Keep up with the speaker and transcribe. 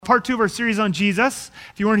Part 2 of our series on Jesus.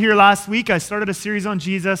 If you weren't here last week, I started a series on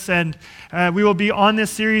Jesus, and we will be on this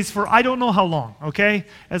series for I don't know how long, okay?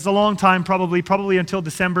 It's a long time, probably until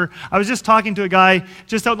December. I was just talking to a guy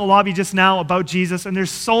just out in the lobby just now about Jesus, and there's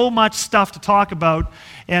so much stuff to talk about,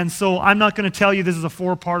 and so I'm not going to tell you this is a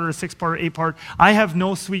 4-part or a 6-part or 8-part. I have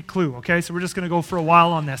no sweet clue, okay? So we're just going to go for a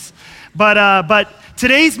while on this. But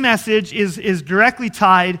today's message is directly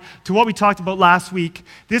tied to what we talked about last week.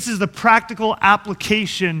 This is the practical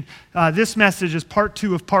application. This message is part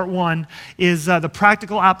 2 of part 1, is the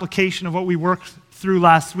practical application of what we worked through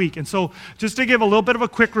last week. And so just to give a little bit of a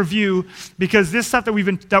quick review, because this stuff that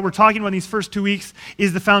we're talking about in these first 2 weeks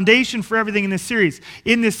is the foundation for everything in this series.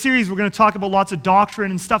 In this series, we're going to talk about lots of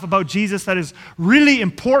doctrine and stuff about Jesus that is really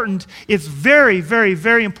important. It's very, very,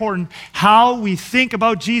 very important how we think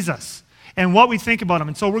about Jesus and what we think about him.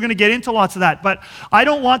 And so we're going to get into lots of that. But I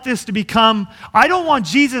don't want Jesus to become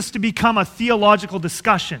a theological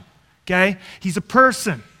discussion, okay? He's a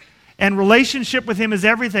person, and relationship with him is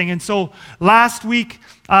everything. And so last week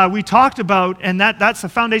we talked about, and that's the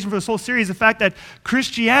foundation for this whole series, the fact that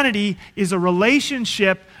Christianity is a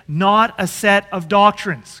relationship, not a set of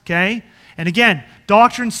doctrines, okay? And again,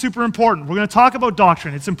 doctrine's super important. We're going to talk about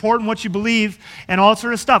doctrine. It's important what you believe and all that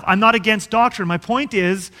sort of stuff. I'm not against doctrine. My point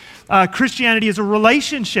is Christianity is a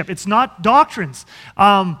relationship. It's not doctrines.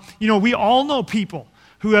 We all know people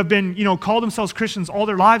who have been, called themselves Christians all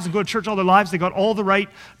their lives and go to church all their lives. They got all the right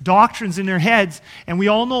doctrines in their heads. And we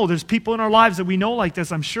all know there's people in our lives that we know like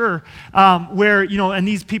this, I'm sure, where, and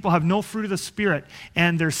these people have no fruit of the Spirit,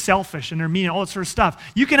 and they're selfish and they're mean and all that sort of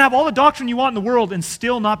stuff. You can have all the doctrine you want in the world and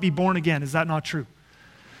still not be born again. Is that not true?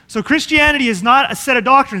 So Christianity is not a set of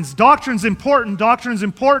doctrines. Doctrine's important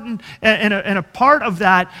and a part of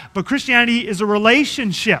that, but Christianity is a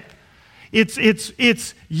relationship.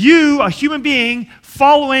 It's you, a human being,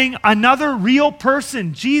 following another real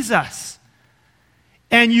person, Jesus.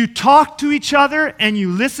 And you talk to each other and you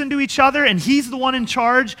listen to each other, and he's the one in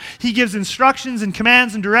charge. He gives instructions and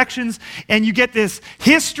commands and directions, and you get this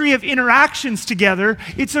history of interactions together.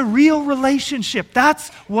 It's a real relationship. That's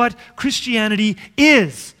what Christianity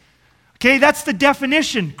is. Okay, that's the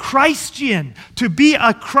definition, Christian. To be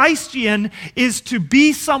a Christian is to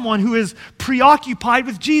be someone who is preoccupied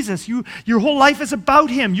with Jesus. Your whole life is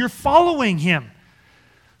about him. You're following him.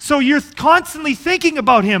 So you're constantly thinking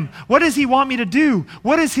about him. What does he want me to do?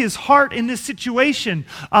 What is his heart in this situation?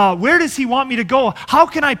 Where does he want me to go? How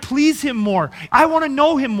can I please him more? I want to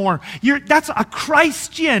know him more. That's a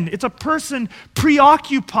Christian. It's a person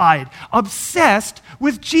preoccupied, obsessed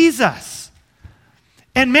with Jesus.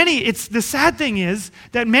 And the sad thing is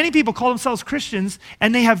that many people call themselves Christians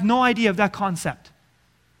and they have no idea of that concept.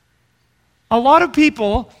 A lot of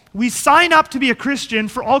people, we sign up to be a Christian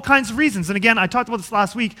for all kinds of reasons. And again, I talked about this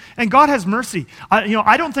last week, and God has mercy.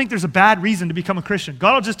 I don't think there's a bad reason to become a Christian.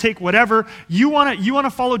 God will just take whatever. You want to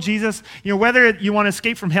follow Jesus, whether you want to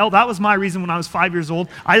escape from hell. That was my reason when I was 5 years old.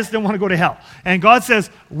 I just didn't want to go to hell. And God says,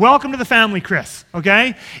 welcome to the family, Chris,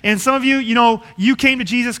 okay? And some of you, you came to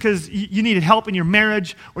Jesus because you needed help in your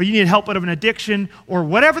marriage, or you needed help out of an addiction, or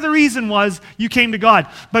whatever the reason was, you came to God.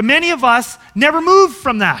 But many of us never moved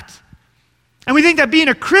from that. And we think that being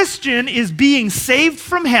a Christian is being saved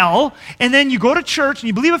from hell, and then you go to church and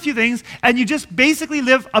you believe a few things, and you just basically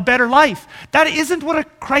live a better life. That isn't what a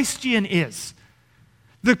Christian is.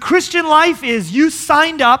 The Christian life is you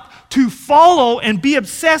signed up to follow and be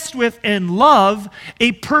obsessed with and love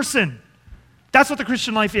a person. That's what the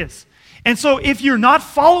Christian life is. And so if you're not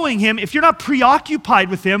following him, if you're not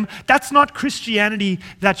preoccupied with him, that's not Christianity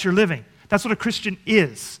that you're living. That's what a Christian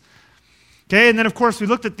is. Okay, and then of course we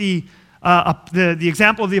looked at the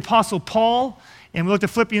example of the Apostle Paul, and we looked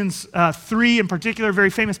at Philippians 3 in particular, a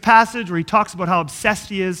very famous passage where he talks about how obsessed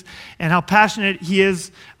he is and how passionate he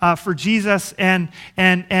is for Jesus. And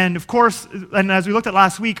of course, and as we looked at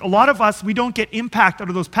last week, a lot of us, we don't get impact out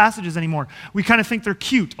of those passages anymore. We kind of think they're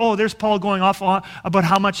cute. Oh, there's Paul going off about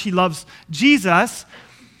how much he loves Jesus.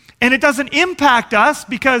 And it doesn't impact us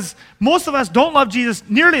because most of us don't love Jesus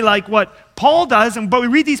nearly like what Paul does, but we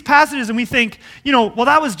read these passages and we think, well,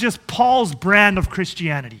 that was just Paul's brand of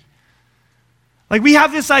Christianity. Like we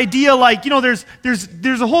have this idea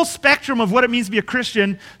there's a whole spectrum of what it means to be a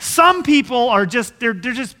Christian. Some people are they're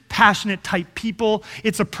just passionate type people.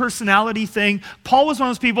 It's a personality thing. Paul was one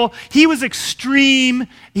of those people. He was extreme.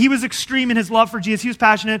 He was extreme in his love for Jesus. He was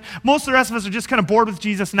passionate. Most of the rest of us are just kind of bored with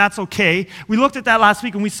Jesus, and that's okay. We looked at that last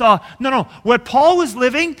week and we saw, no, what Paul was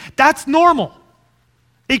living, that's normal.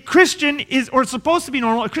 A Christian is, or supposed to be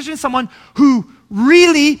normal, a Christian is someone who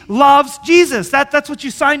really loves Jesus. That's what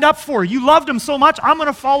you signed up for. You loved him so much, I'm going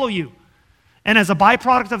to follow you. And as a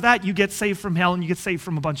byproduct of that, you get saved from hell and you get saved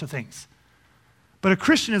from a bunch of things. But a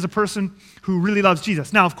Christian is a person who really loves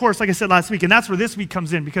Jesus. Now, of course, like I said last week, and that's where this week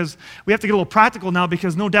comes in, because we have to get a little practical now,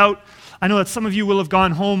 because no doubt, I know that some of you will have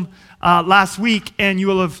gone home last week and you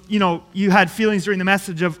will have, you had feelings during the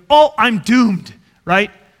message of, oh, I'm doomed,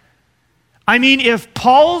 right? I mean, if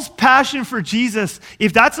Paul's passion for Jesus,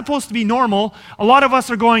 if that's supposed to be normal, a lot of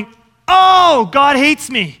us are going, oh, God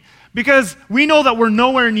hates me, because we know that we're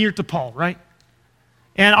nowhere near to Paul, right?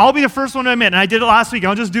 And I'll be the first one to admit, and I did it last week,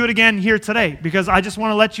 I'll just do it again here today, because I just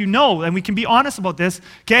want to let you know, and we can be honest about this,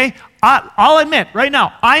 okay? I'll admit right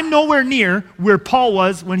now, I'm nowhere near where Paul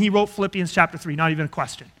was when he wrote Philippians chapter 3, not even a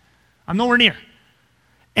question. I'm nowhere near.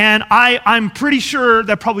 And I'm pretty sure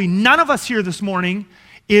that probably none of us here this morning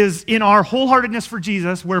is in our wholeheartedness for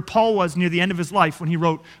Jesus where Paul was near the end of his life when he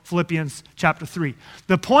wrote Philippians chapter 3.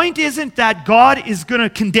 The point isn't that God is going to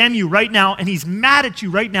condemn you right now and he's mad at you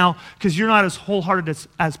right now because you're not as wholehearted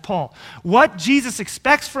as Paul. What Jesus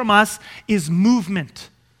expects from us is movement.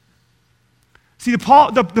 See,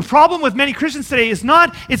 the problem with many Christians today is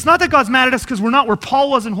it's not that God's mad at us because we're not where Paul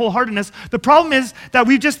was in wholeheartedness. The problem is that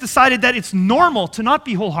we've just decided that it's normal to not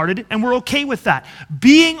be wholehearted, and we're okay with that.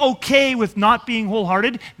 Being okay with not being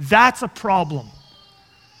wholehearted, that's a problem.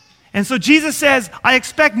 And so Jesus says, I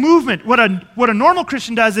expect movement. What a normal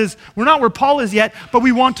Christian does is, we're not where Paul is yet, but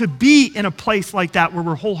we want to be in a place like that where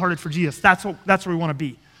we're wholehearted for Jesus. That's where we want to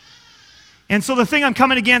be. And so the thing I'm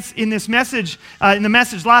coming against in this message, in the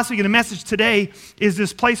message last week and the message today, is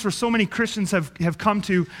this place where so many Christians have come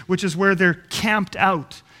to, which is where they're camped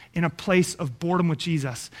out in a place of boredom with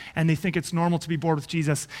Jesus. And they think it's normal to be bored with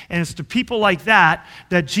Jesus. And it's to people like that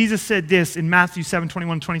Jesus said this in Matthew 7,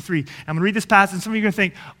 21, 23. I'm going to read this passage, and some of you are going to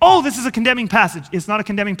think, oh, this is a condemning passage. It's not a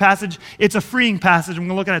condemning passage. It's a freeing passage. I'm going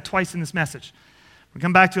to look at it twice in this message. We'll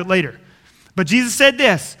come back to it later. But Jesus said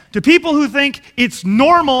this, to people who think it's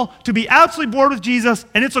normal to be absolutely bored with Jesus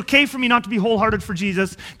and it's okay for me not to be wholehearted for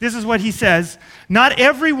Jesus, this is what he says, not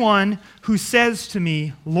everyone who says to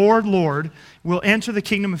me, Lord, Lord, will enter the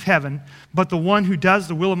kingdom of heaven, but the one who does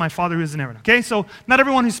the will of my Father who is in heaven. Okay, so not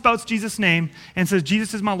everyone who spouts Jesus' name and says,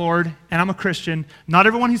 Jesus is my Lord and I'm a Christian, not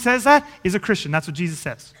everyone who says that is a Christian. That's what Jesus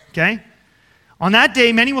says, okay? On that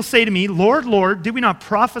day, many will say to me, Lord, Lord, did we not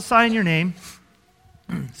prophesy in your name?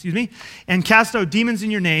 And cast out demons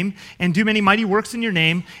in your name, and do many mighty works in your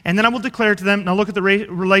name, and then I will declare to them, now look at the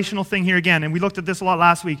relational thing here again, and we looked at this a lot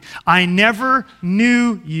last week, I never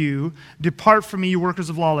knew you, depart from me, you workers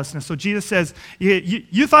of lawlessness. So Jesus says,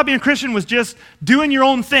 you thought being a Christian was just doing your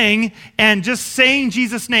own thing, and just saying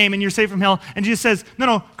Jesus' name, and you're saved from hell, and Jesus says,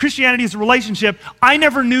 no, Christianity is a relationship, I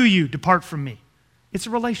never knew you, depart from me. It's a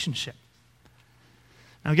relationship.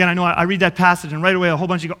 Now again, I know I read that passage, and right away a whole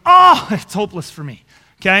bunch of you go, oh, it's hopeless for me.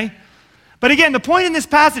 Okay? But again, the point in this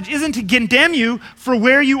passage isn't to condemn you for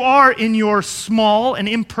where you are in your small and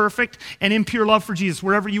imperfect and impure love for Jesus,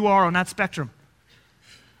 wherever you are on that spectrum.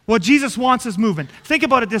 What Jesus wants is movement. Think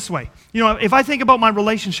about it this way. If I think about my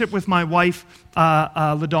relationship with my wife,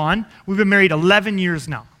 LaDawn, we've been married 11 years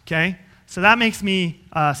now, okay? So that makes me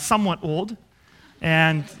somewhat old.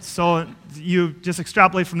 And so you just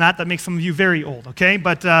extrapolate from that makes some of you very old, okay?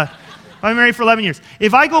 But I've been married for 11 years.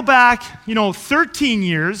 If I go back, 13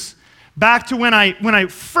 years, back to when I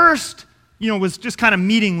first, was just kind of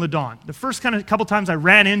meeting LaDawn, the first kind of couple times I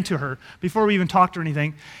ran into her before we even talked or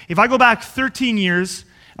anything, if I go back 13 years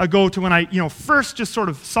ago to when I, first just sort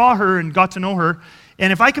of saw her and got to know her,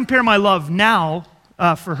 and if I compare my love now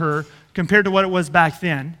for her compared to what it was back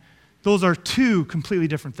then, those are two completely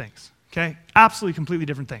different things, okay? Absolutely completely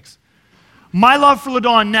different things. My love for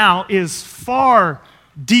LaDawn now is far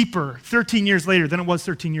deeper 13 years later than it was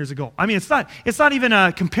 13 years ago. I mean, it's not even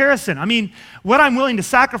a comparison. I mean, what I'm willing to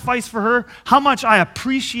sacrifice for her, how much I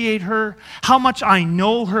appreciate her, how much I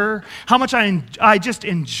know her, how much I just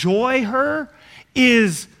enjoy her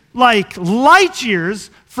is like light years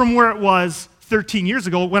from where it was 13 years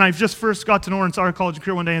ago when I just first got to know her and saw her college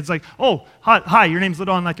career one day. And it's like, oh, hi, your name's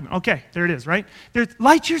LaDawn Leckerman. Okay, there it is, right?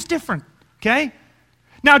 Light years different, okay?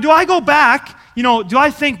 Now, do I go back, do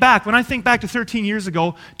I think back, when I think back to 13 years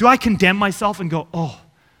ago, do I condemn myself and go, oh,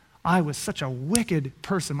 I was such a wicked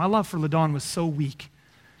person. My love for LaDawn was so weak.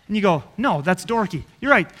 And you go, no, that's dorky.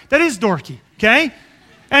 You're right, that is dorky, okay?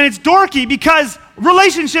 And it's dorky because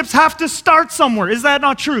relationships have to start somewhere. Is that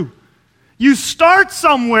not true? You start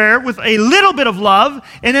somewhere with a little bit of love,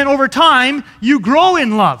 and then over time, you grow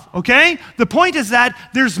in love, okay? The point is that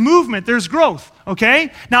there's movement, there's growth,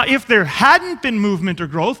 okay? Now, if there hadn't been movement or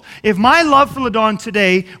growth, if my love for LaDawn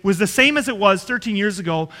today was the same as it was 13 years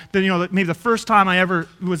ago, then, maybe the first time I ever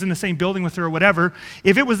was in the same building with her or whatever,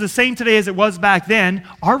 if it was the same today as it was back then,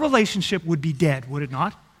 our relationship would be dead, would it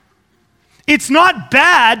not? It's not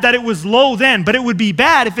bad that it was low then, but it would be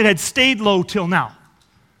bad if it had stayed low till now.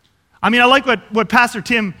 I mean, I like what Pastor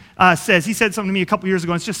Tim says. He said something to me a couple years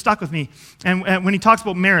ago, and it's just stuck with me. And when he talks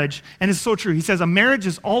about marriage, and it's so true, he says a marriage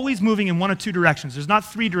is always moving in one of two directions. There's not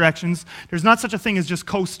three directions. There's not such a thing as just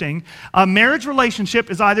coasting. A marriage relationship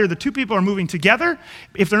is either the two people are moving together.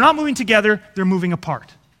 If they're not moving together, they're moving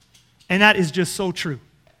apart. And that is just so true.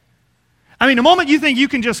 I mean, the moment you think you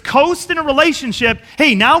can just coast in a relationship,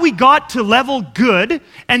 hey, now we got to level good,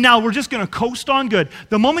 and now we're just going to coast on good.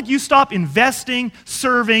 The moment you stop investing,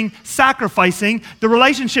 serving, sacrificing, the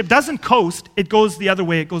relationship doesn't coast, it goes the other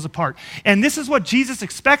way, it goes apart. And this is what Jesus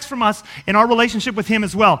expects from us in our relationship with him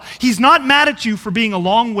as well. He's not mad at you for being a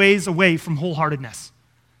long ways away from wholeheartedness.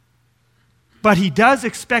 But he does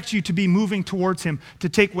expect you to be moving towards him, to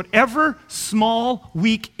take whatever small,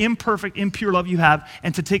 weak, imperfect, impure love you have,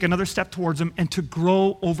 and to take another step towards him and to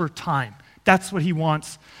grow over time. That's what he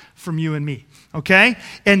wants from you and me, okay?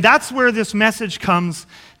 And that's where this message comes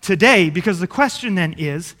today, because the question then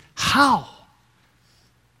is, how?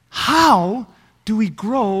 How do we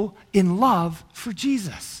grow in love for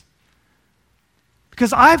Jesus?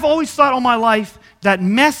 Because I've always thought all my life that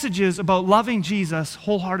messages about loving Jesus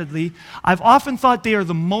wholeheartedly, I've often thought they are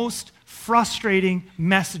the most frustrating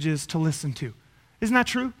messages to listen to. Isn't that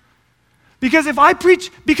true? Because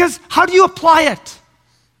how do you apply it?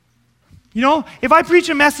 If I preach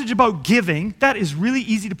a message about giving, that is really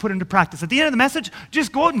easy to put into practice. At the end of the message,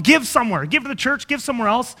 just go out and give somewhere. Give to the church, give somewhere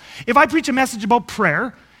else. If I preach a message about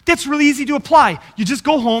prayer, that's really easy to apply. You just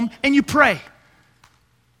go home and you pray.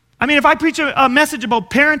 I mean, if I preach a message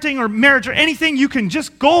about parenting or marriage or anything, you can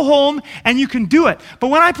just go home and you can do it. But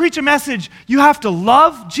when I preach a message, you have to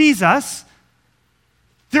love Jesus.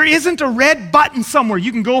 There isn't a red button somewhere.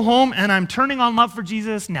 You can go home and I'm turning on love for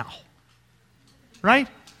Jesus now. Right?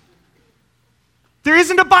 There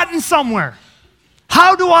isn't a button somewhere.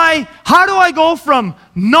 How do I go from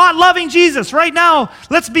not loving Jesus right now?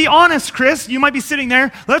 Let's be honest, Chris. You might be sitting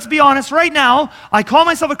there. Let's be honest. Right now, I call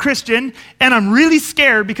myself a Christian, and I'm really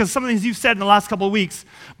scared because some of the things you've said in the last couple of weeks.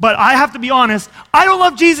 But I have to be honest. I don't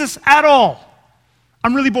love Jesus at all.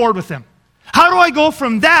 I'm really bored with him. How do I go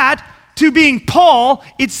from that to being Paul?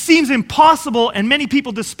 It seems impossible, and many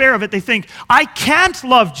people despair of it. They think, I can't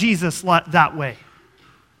love Jesus that way.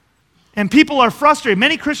 And people are frustrated.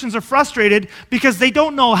 Many Christians are frustrated because they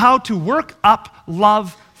don't know how to work up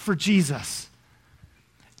love for Jesus.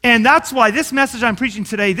 And that's why this message I'm preaching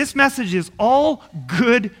today, this message is all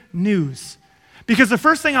good news. Because the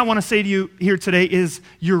first thing I want to say to you here today is,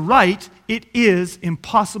 you're right, it is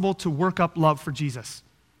impossible to work up love for Jesus.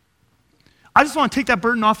 I just want to take that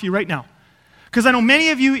burden off you right now. Because I know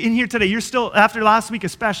many of you in here today, you're still, after last week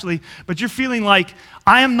especially, but you're feeling like,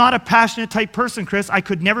 I am not a passionate type person, Chris. I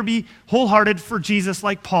could never be wholehearted for Jesus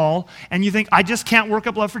like Paul. And you think, I just can't work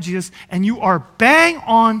up love for Jesus. And you are bang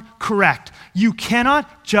on correct. You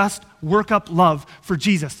cannot just work up love for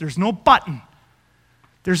Jesus. There's no button.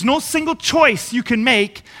 There's no single choice you can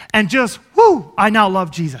make and just, I now love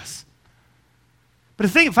Jesus. But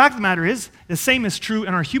the fact of the matter is, the same is true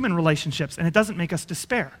in our human relationships, and it doesn't make us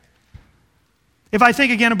despair. If I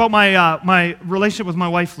think again about my relationship with my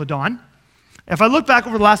wife, LaDawn, if I look back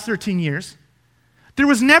over the last 13 years, there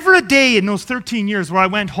was never a day in those 13 years where I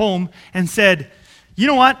went home and said, you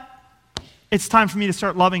know what? It's time for me to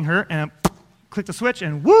start loving her, and click the switch,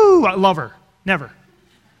 and I love her. Never.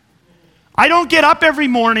 I don't get up every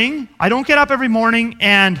morning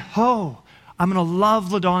and, I'm going to love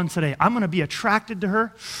LaDawn today. I'm going to be attracted to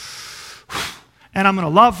her, and I'm going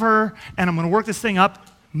to love her, and I'm going to work this thing up.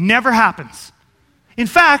 Never happens. In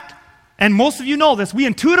fact, and most of you know this, we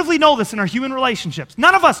intuitively know this in our human relationships.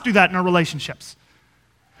 None of us do that in our relationships.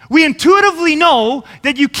 We intuitively know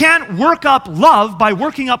that you can't work up love by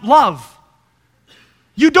working up love.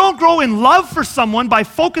 You don't grow in love for someone by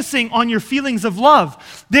focusing on your feelings of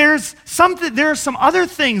love. There are some other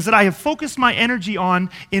things that I have focused my energy on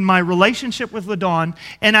in my relationship with LaDawn,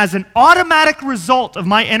 and as an automatic result of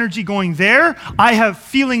my energy going there, I have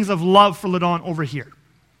feelings of love for LaDawn over here.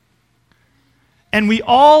 And we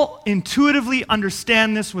all intuitively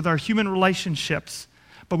understand this with our human relationships,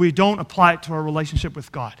 but we don't apply it to our relationship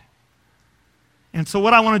with God. And so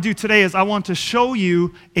what I want to do today is I want to show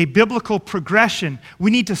you a biblical progression.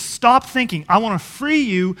 We need to stop thinking. I want to free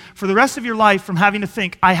you for the rest of your life from having to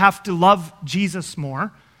think, I have to love Jesus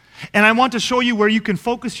more. And I want to show you where you can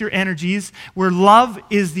focus your energies, where love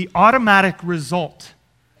is the automatic result.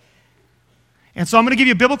 And so I'm going to give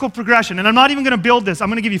you a biblical progression, and I'm not even going to build this. I'm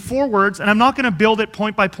going to give you 4 words, and I'm not going to build it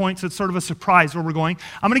point by point, so it's sort of a surprise where we're going.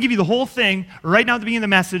 I'm going to give you the whole thing right now at the beginning of the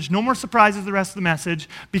message. No more surprises the rest of the message,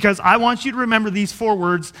 because I want you to remember these 4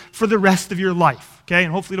 words for the rest of your life, okay?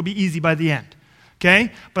 And hopefully it'll be easy by the end,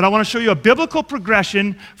 okay? But I want to show you a biblical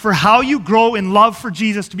progression for how you grow in love for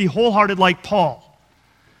Jesus to be wholehearted like Paul.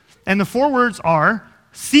 And the 4 words are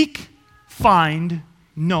seek, find,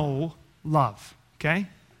 know, love, okay?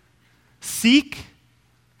 Seek,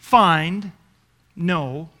 find,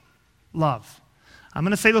 know, love. I'm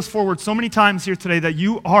going to say those 4 words so many times here today that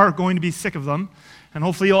you are going to be sick of them, and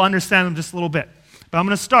hopefully you'll understand them just a little bit. But I'm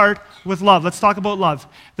going to start with love. Let's talk about love.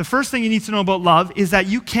 The first thing you need to know about love is that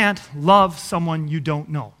you can't love someone you don't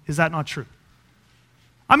know. Is that not true?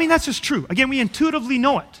 I mean, that's just true. Again, we intuitively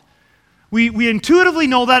know it. We intuitively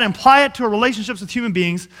know that and apply it to our relationships with human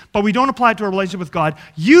beings, but we don't apply it to our relationship with God.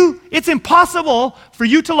 It's impossible for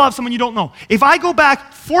you to love someone you don't know. If I go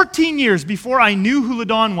back 14 years before I knew who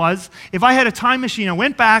LaDon was, if I had a time machine, I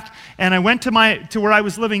went back and I went to where I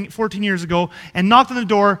was living 14 years ago and knocked on the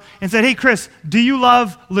door and said, hey, Chris, do you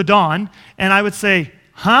love LaDon? And I would say,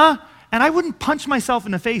 huh? And I wouldn't punch myself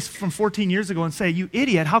in the face from 14 years ago and say, you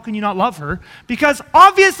idiot, how can you not love her? Because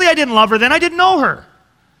obviously I didn't love her then, I didn't know her.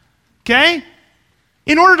 Okay?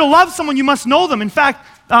 In order to love someone, you must know them. In fact,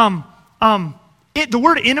 the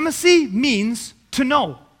word intimacy means to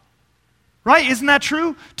know. Right? Isn't that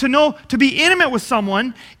true? To know, to be intimate with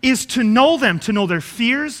someone is to know them, to know their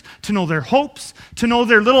fears, to know their hopes, to know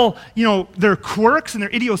their little, their quirks and their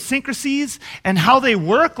idiosyncrasies and how they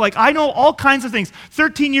work. Like, I know all kinds of things.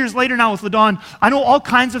 13 years later now with LaDon, I know all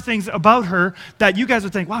kinds of things about her that you guys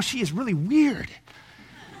would think, wow, she is really weird.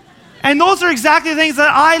 And those are exactly the things that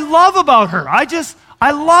I love about her. I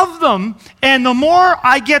love them. And the more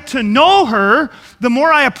I get to know her, the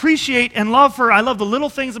more I appreciate and love her. I love the little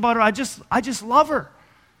things about her. I just love her.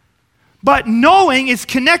 But knowing is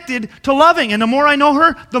connected to loving. And the more I know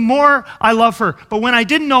her, the more I love her. But when I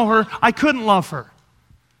didn't know her, I couldn't love her.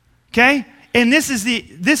 Okay? And this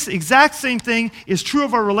exact same thing is true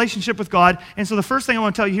of our relationship with God. And so the first thing I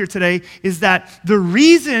want to tell you here today is that the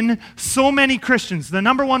reason so many Christians, the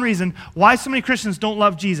number one reason why so many Christians don't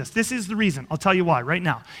love Jesus, this is the reason, I'll tell you why right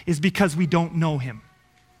now, is because we don't know him.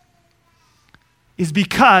 Is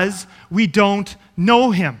because we don't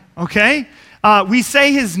know him, okay? We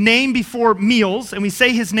say his name before meals, and we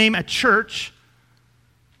say his name at church,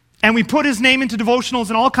 and we put his name into devotionals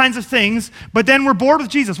and all kinds of things, but then we're bored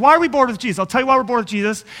with Jesus. Why are we bored with Jesus? I'll tell you why we're bored with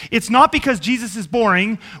Jesus. It's not because Jesus is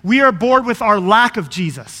boring. We are bored with our lack of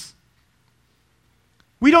Jesus.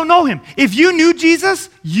 We don't know him. If you knew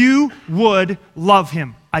Jesus, you would love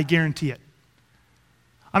him. I guarantee it.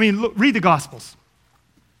 I mean, look, read the Gospels.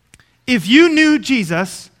 If you knew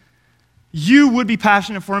Jesus, you would be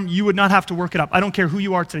passionate for him. You would not have to work it up. I don't care who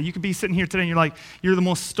you are today. You could be sitting here today and you're the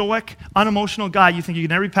most stoic, unemotional guy. You think you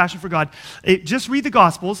can never be passionate for God. Just read the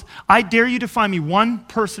Gospels. I dare you to find me one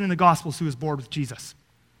person in the Gospels who is bored with Jesus.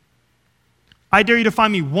 I dare you to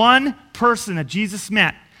find me one person that Jesus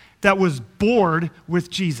met that was bored with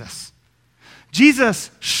Jesus. Jesus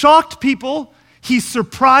shocked people. He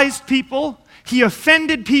surprised people. He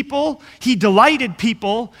offended people. He delighted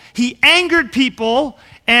people. He angered people.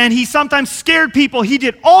 And he sometimes scared people. He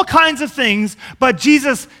did all kinds of things, but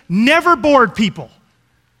Jesus never bored people.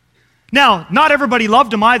 Now, not everybody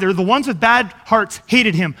loved him either. The ones with bad hearts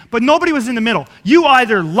hated him, but nobody was in the middle. You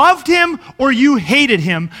either loved him or you hated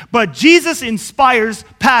him, but Jesus inspires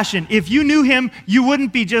passion. If you knew him, you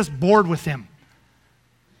wouldn't be just bored with him.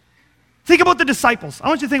 Think about the disciples. I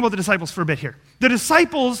want you to think about the disciples for a bit here. The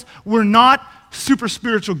disciples were not super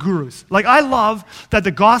spiritual gurus. Like, I love that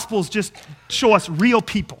the Gospels just show us real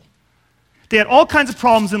people. They had all kinds of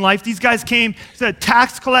problems in life. These guys came,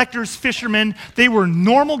 tax collectors, fishermen. They were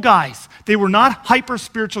normal guys. They were not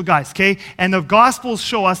hyper-spiritual guys, okay? And the Gospels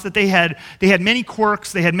show us that they had many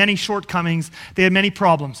quirks, they had many shortcomings, they had many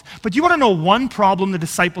problems. But you want to know one problem the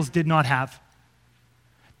disciples did not have?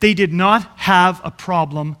 They did not have a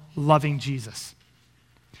problem loving Jesus.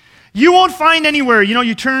 You won't find anywhere,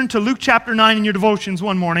 you turn to Luke chapter 9 in your devotions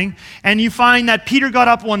one morning, and you find that Peter got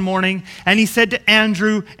up one morning, and he said to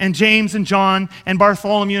Andrew and James and John and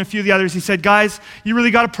Bartholomew and a few of the others, he said, guys, you really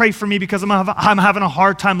got to pray for me because I'm having a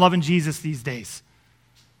hard time loving Jesus these days.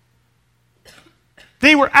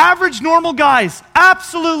 They were average, normal guys,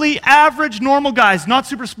 absolutely average, normal guys, not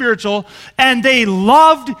super spiritual, and they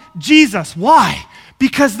loved Jesus. Why?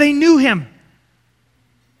 Because they knew him.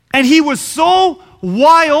 And he was so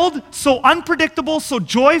wild, so unpredictable, so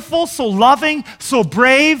joyful, so loving, so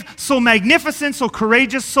brave, so magnificent, so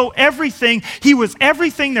courageous, so everything. He was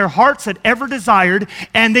everything their hearts had ever desired,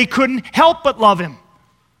 and they couldn't help but love him.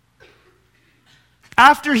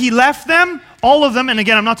 After he left them, all of them, and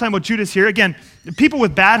again, I'm not talking about Judas here. Again, people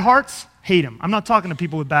with bad hearts hate him. I'm not talking to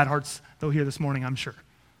people with bad hearts, though, here this morning, I'm sure.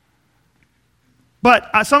 But,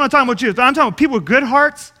 so I'm not talking about Judas, but I'm talking about people with good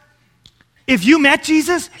hearts. If you met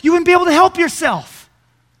Jesus, you wouldn't be able to help yourself.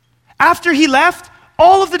 After he left,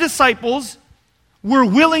 all of the disciples were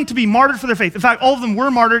willing to be martyred for their faith. In fact, all of them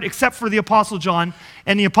were martyred except for the Apostle John.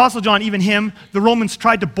 And the Apostle John, even him, the Romans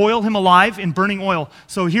tried to boil him alive in burning oil.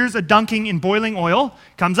 So here's a dunking in boiling oil.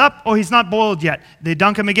 Comes up, oh, he's not boiled yet. They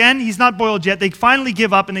dunk him again, he's not boiled yet. They finally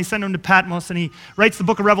give up and they send him to Patmos and he writes the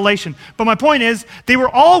book of Revelation. But my point is, they were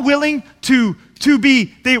all willing to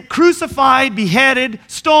be crucified, beheaded,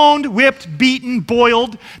 stoned, whipped, beaten,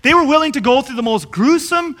 boiled. They were willing to go through the most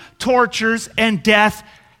gruesome tortures and death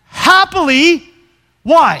happily.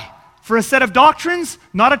 Why? For a set of doctrines?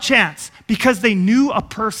 Not a chance. Because they knew a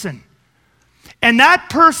person. And that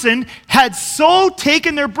person had so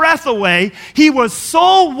taken their breath away. He was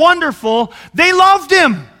so wonderful. They loved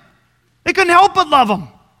him. They couldn't help but love him.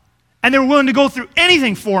 And they were willing to go through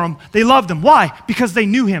anything for him. They loved him. Why? Because they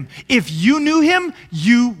knew him. If you knew him,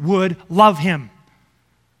 you would love him.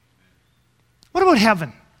 What about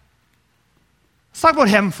heaven? Let's talk about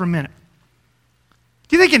heaven for a minute.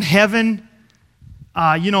 Do you think in heaven,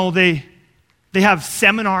 they have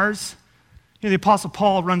seminars? You know, the Apostle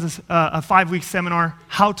Paul runs a 5-week seminar,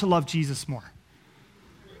 How to Love Jesus More.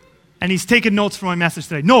 And he's taking notes for my message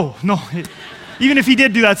today. No. Even if he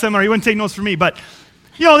did do that seminar, he wouldn't take notes from me. But,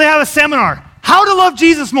 they have a seminar, How to Love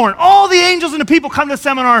Jesus More. And all the angels and the people come to the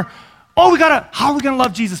seminar, how are we going to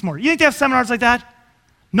love Jesus more? You think they have seminars like that?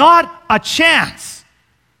 Not a chance.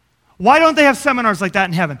 Why don't they have seminars like that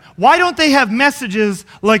in heaven? Why don't they have messages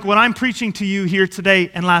like what I'm preaching to you here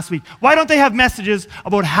today and last week? Why don't they have messages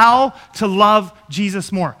about how to love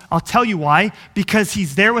Jesus more? I'll tell you why. Because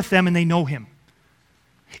he's there with them and they know him.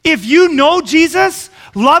 If you know Jesus,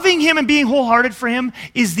 loving him and being wholehearted for him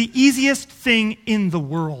is the easiest thing in the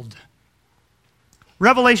world.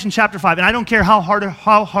 Revelation chapter 5, and I don't care how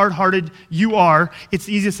hard-hearted you are, it's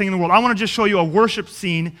the easiest thing in the world. I want to just show you a worship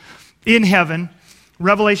scene in heaven.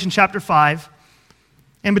 Revelation chapter 5.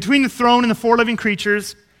 And between the throne and the 4 living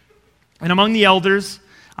creatures, and among the elders,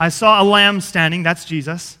 I saw a lamb standing, that's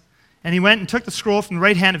Jesus. And he went and took the scroll from the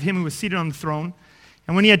right hand of him who was seated on the throne.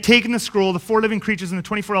 And when he had taken the scroll, the 4 living creatures and the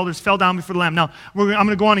 24 elders fell down before the Lamb. Now, I'm going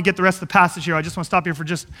to go on and get the rest of the passage here. I just want to stop here for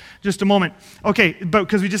just a moment. Okay, but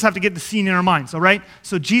because we just have to get the scene in our minds, all right?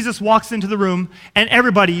 So Jesus walks into the room, and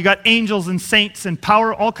everybody, you got angels and saints and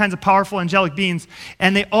power, all kinds of powerful angelic beings,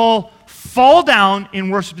 and they all fall down in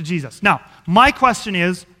worship to Jesus. Now, my question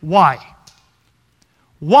is, why?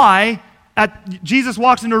 Why, Jesus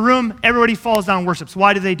walks into a room, everybody falls down and worships.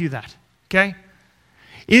 Why do they do that? Okay?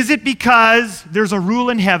 Is it because there's a rule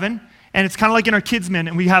in heaven, and it's kind of like in our kids' men,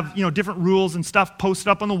 and we have different rules and stuff posted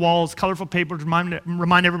up on the walls, colorful paper to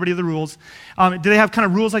remind everybody of the rules? Do they have kind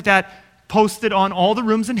of rules like that posted on all the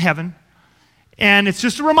rooms in heaven? And it's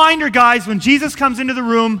just a reminder, guys, when Jesus comes into the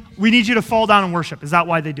room, we need you to fall down and worship. Is that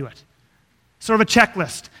why they do it? Sort of a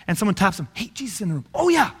checklist, and someone taps them, hey, Jesus in the room. Oh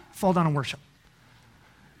yeah, fall down and worship.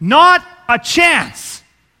 Not a chance.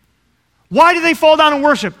 Why do they fall down and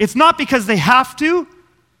worship? It's not because they have to,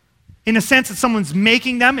 in a sense that someone's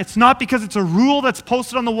making them. It's not because it's a rule that's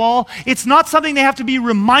posted on the wall. It's not something they have to be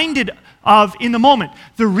reminded of in the moment.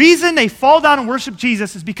 The reason they fall down and worship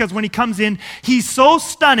Jesus is because when he comes in, he's so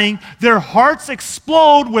stunning, their hearts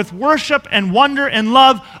explode with worship and wonder and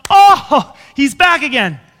love. Oh, he's back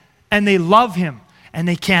again. And they love him, and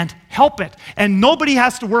they can't help it. And nobody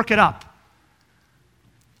has to work it up.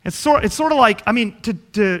 It's sort of like,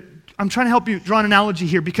 I'm trying to help you draw an analogy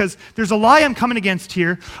here because there's a lie I'm coming against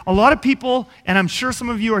here. A lot of people, and I'm sure some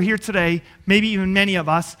of you are here today, maybe even many of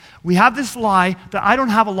us, we have this lie that I don't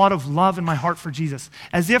have a lot of love in my heart for Jesus,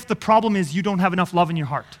 as if the problem is you don't have enough love in your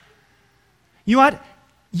heart. You know what?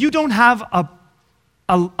 You don't have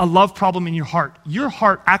a love problem in your heart. Your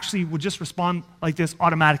heart actually would just respond like this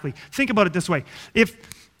automatically. Think about it this way. If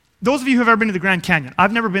those of you who have ever been to the Grand Canyon,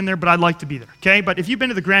 I've never been there, but I'd like to be there, okay? But if you've been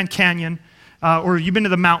to the Grand Canyon, or you've been to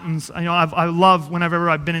the mountains, I love whenever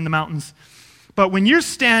I've been in the mountains. But when you're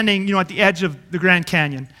standing, at the edge of the Grand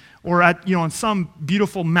Canyon, or at, on some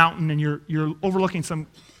beautiful mountain and you're overlooking some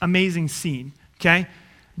amazing scene, okay?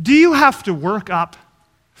 Do you have to work up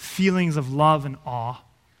feelings of love and awe?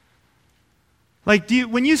 Like,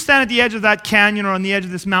 when you stand at the edge of that canyon or on the edge of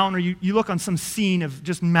this mountain, or you look on some scene of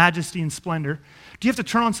just majesty and splendor, do you have to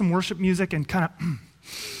turn on some worship music and kind of,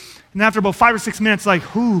 and after about 5 or 6 minutes, like,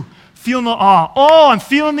 feeling the awe. Oh, I'm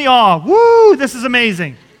feeling the awe. Woo, this is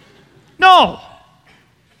amazing. No.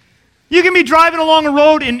 You can be driving along a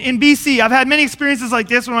road in BC. I've had many experiences like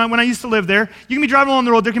this when I used to live there. You can be driving along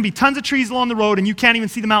the road. There can be tons of trees along the road, and you can't even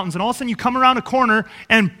see the mountains. And all of a sudden, you come around a corner,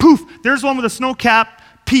 and poof, there's one with a snow-capped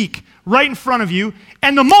peak right in front of you.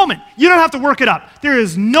 And the moment, you don't have to work it up. There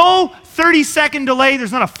is no 30-second delay.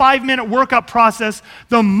 There's not a 5-minute workup process.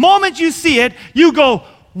 The moment you see it, you go,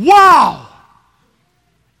 wow!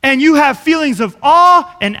 And you have feelings of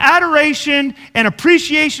awe and adoration and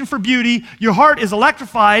appreciation for beauty. Your heart is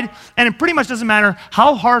electrified, and it pretty much doesn't matter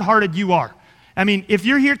how hard-hearted you are. I mean, if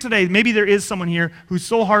you're here today, maybe there is someone here who's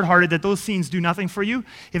so hard-hearted that those scenes do nothing for you.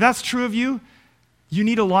 If that's true of you, you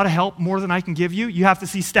need a lot of help, more than I can give you. You have to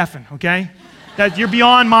see Stefan, okay? That you're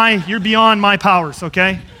beyond my powers,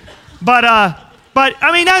 okay? But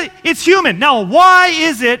I mean, it's human. Now, why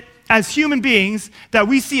is it as human beings that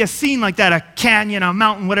we see a scene like that, a canyon, a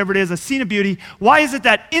mountain, whatever it is, a scene of beauty? Why is it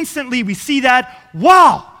that instantly we see that,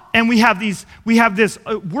 wow, and we have this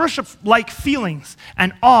worship-like feelings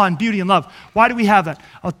and awe and beauty and love? Why do we have that?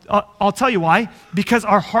 I'll tell you why. Because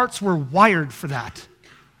our hearts were wired for that.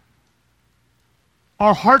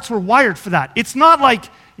 Our hearts were wired for that. It's not like,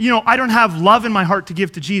 I don't have love in my heart to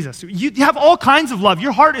give to Jesus. You have all kinds of love.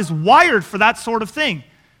 Your heart is wired for that sort of thing.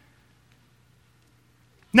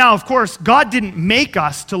 Now, of course, God didn't make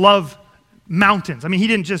us to love mountains. I mean, he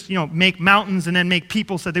didn't just, make mountains and then make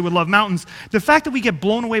people so that they would love mountains. The fact that we get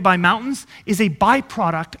blown away by mountains is a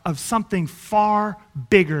byproduct of something far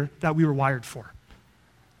bigger that we were wired for.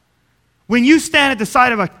 When you stand at the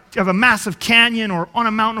side of a massive canyon or on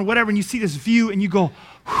a mountain or whatever, and you see this view and you go,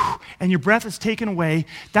 whew, and your breath is taken away,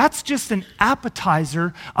 that's just an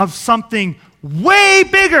appetizer of something way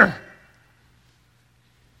bigger.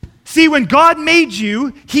 See, when God made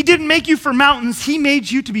you, he didn't make you for mountains. He made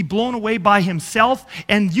you to be blown away by himself,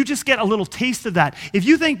 and you just get a little taste of that. If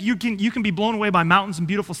you think you can be blown away by mountains and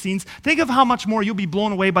beautiful scenes, think of how much more you'll be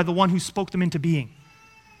blown away by the one who spoke them into being.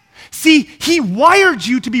 See, he wired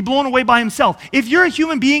you to be blown away by himself. If you're a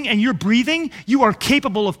human being and you're breathing, you are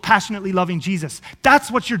capable of passionately loving Jesus.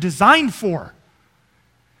 That's what you're designed for.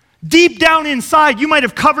 Deep down inside, you might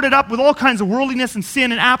have covered it up with all kinds of worldliness and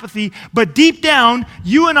sin and apathy, but deep down,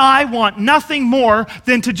 you and I want nothing more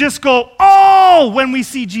than to just go, oh, when we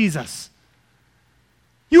see Jesus.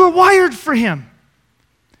 You are wired for him.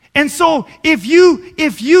 And so if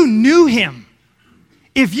you knew him,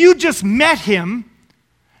 if you just met him,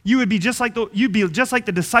 you'd be just like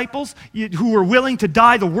the disciples who were willing to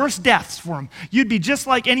die the worst deaths for him. You'd be just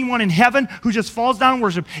like anyone in heaven who just falls down and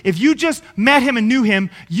worship. If you just met him and knew him,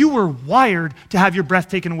 you were wired to have your breath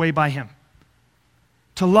taken away by him,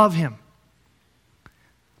 to love him.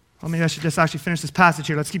 Well, maybe I should just actually finish this passage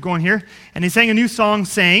here. Let's keep going here. And he sang a new song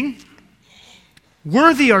saying,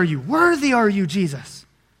 worthy are you, Jesus,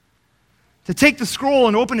 to take the scroll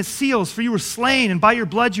and open its seals, for you were slain, and by your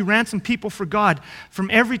blood you ransomed people for God from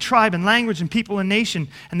every tribe and language and people and nation.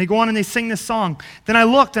 And they go on and they sing this song. Then I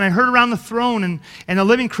looked and I heard around the throne and the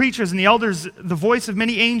living creatures and the elders the voice of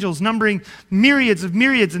many angels, numbering myriads of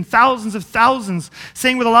myriads and thousands of thousands,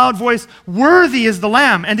 saying with a loud voice, worthy is the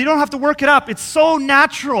Lamb. And they don't have to work it up. It's so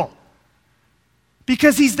natural.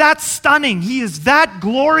 Because he's that stunning. He is that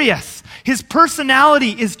glorious. His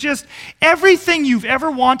personality is just everything you've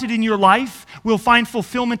ever wanted in your life will find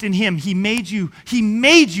fulfillment in him. He made you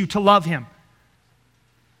to love him.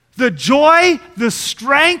 The joy, the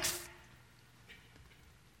strength,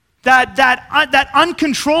 that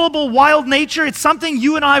uncontrollable wild nature, it's something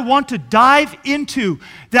you and I want to dive into.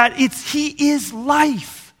 He is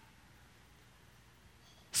life.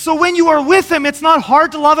 So when you are with him, it's not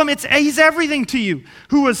hard to love him. He's everything to you,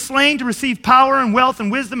 who was slain to receive power and wealth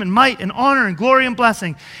and wisdom and might and honor and glory and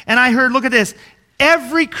blessing. And I heard, look at this,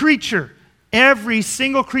 every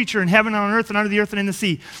single creature in heaven and on earth and under the earth and in the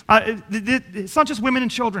sea. It's not just women and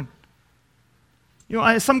children.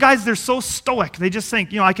 Some guys, they're so stoic. They just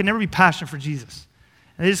think, I can never be passionate for Jesus.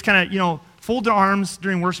 And they just kind of, fold their arms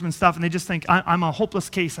during worship and stuff, and they just think, I'm a hopeless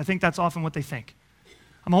case. I think that's often what they think.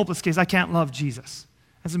 I'm a hopeless case. I can't love Jesus.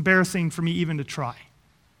 It's embarrassing for me even to try.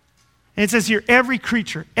 And it says here, every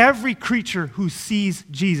creature who sees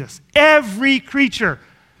Jesus, every creature,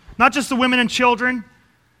 not just the women and children,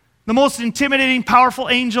 the most intimidating, powerful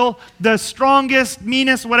angel, the strongest,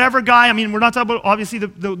 meanest, whatever guy. I mean, we're not talking about, obviously,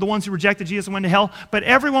 the ones who rejected Jesus and went to hell, but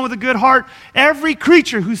everyone with a good heart, every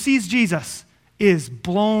creature who sees Jesus is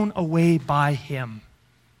blown away by him.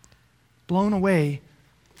 blown away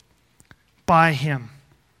by him.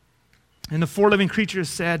 And the four living creatures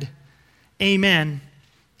said, Amen,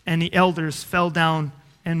 and the elders fell down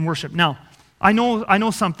and worshiped. Now, I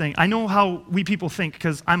know something. I know how we people think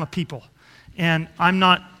because I'm a people. And I'm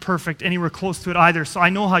not perfect anywhere close to it either, so I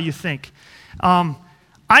know how you think.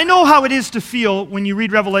 I know how it is to feel when you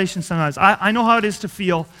read Revelation sometimes. I know how it is to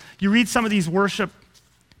feel. You read some of these worship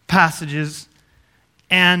passages,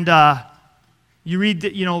 and you read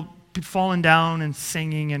that, people falling down and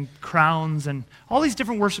singing and crowns and all these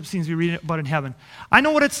different worship scenes we read about in heaven. I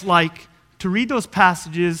know what it's like to read those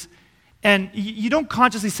passages, and you don't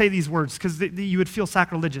consciously say these words because you would feel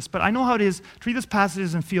sacrilegious, but I know how it is to read those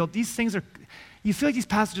passages and feel you feel like these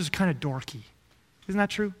passages are kind of dorky. Isn't that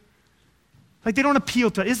true? Like they don't appeal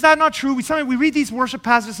to us. Is that not true? We read these worship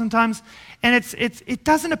passages sometimes, and it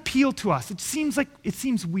doesn't appeal to us. It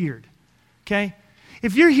seems weird, okay?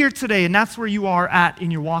 If you're here today and that's where you are at in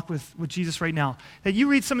your walk with Jesus right now, that you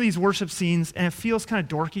read some of these worship scenes and it feels kind of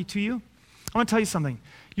dorky to you, I want to tell you something.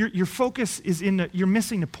 Your focus is you're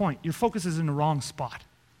missing the point. Your focus is in the wrong spot,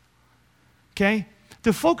 okay?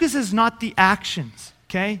 The focus is not the actions,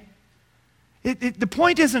 okay? The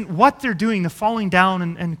point isn't what they're doing, the falling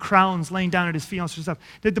down and crowns laying down at his feet and all sorts of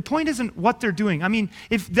stuff. The point isn't what they're doing. I mean,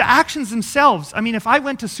 if the actions themselves, if I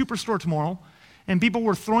went to Superstore tomorrow and people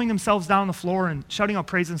were throwing themselves down on the floor and shouting out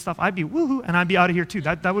praise and stuff, I'd be woohoo, and I'd be out of here too.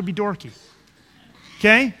 That would be dorky.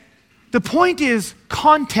 Okay? The point is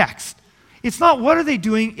context. It's not what are they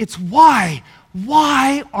doing, it's why.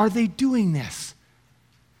 Why are they doing this?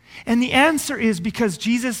 And the answer is because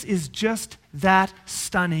Jesus is just that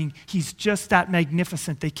stunning. He's just that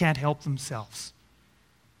magnificent. They can't help themselves.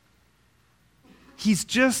 He's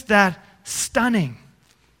just that stunning.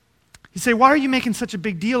 You say, why are you making such a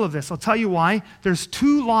big deal of this? I'll tell you why. There's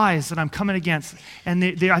two lies that I'm coming against. And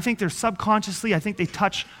I think they're subconsciously, I think they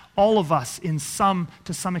touch all of us to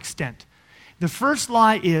some extent. The first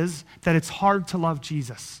lie is that it's hard to love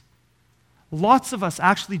Jesus. Lots of us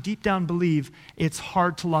actually deep down believe it's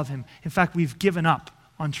hard to love him. In fact, we've given up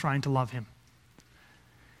on trying to love him.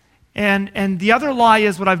 And the other lie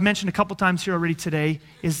is what I've mentioned a couple times here already today,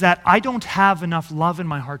 is that I don't have enough love in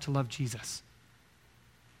my heart to love Jesus.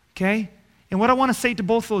 Okay? And what I want to say to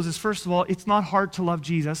both of those is, first of all, it's not hard to love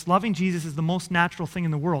Jesus. Loving Jesus is the most natural thing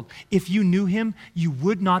in the world. If you knew him, you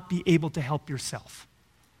would not be able to help yourself.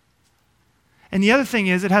 And the other thing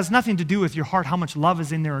is, it has nothing to do with your heart, how much love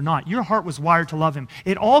is in there or not. Your heart was wired to love him.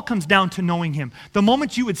 It all comes down to knowing him. The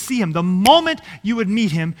moment you would see him, the moment you would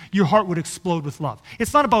meet him, your heart would explode with love.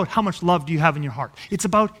 It's not about how much love do you have in your heart. It's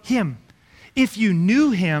about him. If you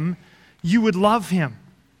knew him, you would love him.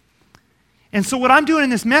 And so what I'm doing in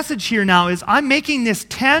this message here now is I'm making this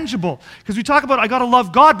tangible. Because we talk about, I got to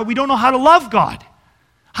love God, but we don't know how to love God.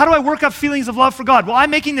 How do I work up feelings of love for God? Well, I'm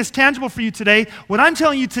making this tangible for you today. What I'm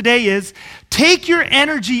telling you today is take your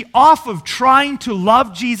energy off of trying to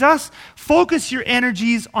love Jesus. Focus your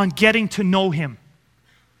energies on getting to know him.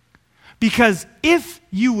 Because if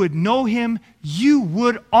you would know him, you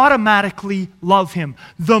would automatically love him.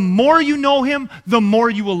 The more you know him, the more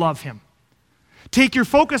you will love him. Take your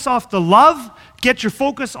focus off the love, get your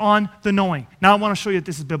focus on the knowing. Now I want to show you that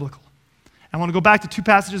this is biblical. I want to go back to two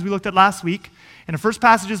passages we looked at last week. And the first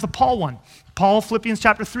passage is the Paul one. Paul, Philippians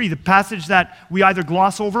chapter 3, the passage that we either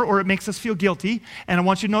gloss over or it makes us feel guilty. And I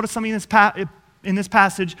want you to notice something in this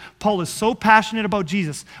passage. Paul is so passionate about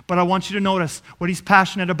Jesus, but I want you to notice what he's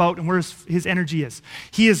passionate about and where his energy is.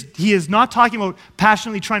 He is not talking about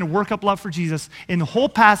passionately trying to work up love for Jesus. In the whole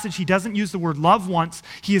passage, he doesn't use the word love once.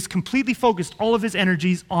 He is completely focused, all of his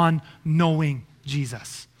energies, on knowing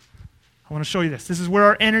Jesus. I want to show you this. This is where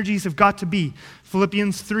our energies have got to be.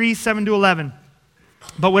 Philippians 3, 7 to 11.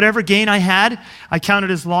 But whatever gain I had, I counted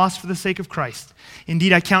as loss for the sake of Christ.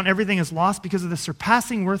 Indeed, I count everything as loss because of the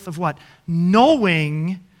surpassing worth of what?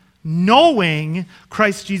 Knowing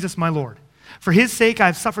Christ Jesus my Lord. For his sake I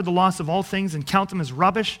have suffered the loss of all things and count them as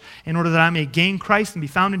rubbish in order that I may gain Christ and be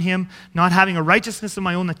found in him, not having a righteousness of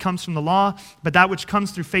my own that comes from the law, but that which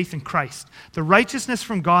comes through faith in Christ. The righteousness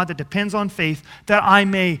from God that depends on faith, that I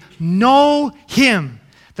may know him.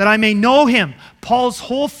 That I may know him. Paul's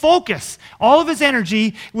whole focus, all of his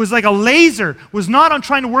energy was like a laser, was not on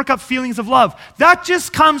trying to work up feelings of love. That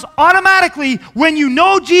just comes automatically when you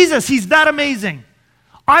know Jesus. He's that amazing.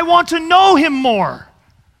 I want to know him more.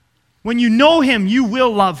 When you know him, you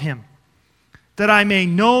will love him. That I may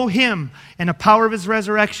know him and the power of his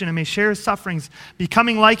resurrection and may share his sufferings,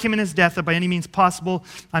 becoming like him in his death, that by any means possible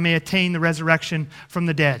I may attain the resurrection from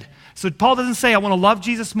the dead. So Paul doesn't say, I want to love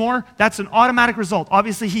Jesus more. That's an automatic result.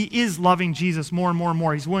 Obviously, he is loving Jesus more and more and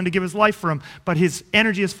more. He's willing to give his life for him, but his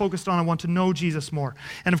energy is focused on, I want to know Jesus more.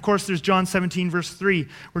 And of course, there's John 17, verse 3,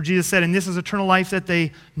 where Jesus said, and this is eternal life, that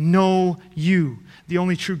they know you, the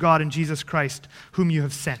only true God, and Jesus Christ, whom you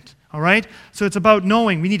have sent. All right? So it's about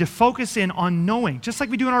knowing. We need to focus in on knowing, just like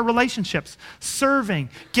we do in our relationships, serving,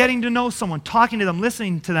 getting to know someone, talking to them,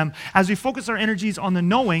 listening to them. As we focus our energies on the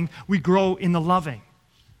knowing, we grow in the loving.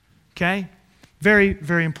 Okay? Very,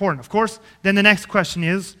 very important. Of course, then the next question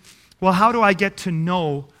is, well, how do I get to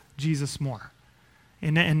know Jesus more?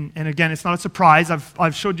 And again, it's not a surprise.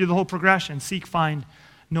 I've showed you the whole progression. Seek, find,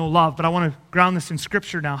 know, love. But I want to ground this in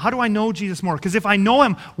Scripture now. How do I know Jesus more? Because if I know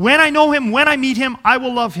him, when I meet him, I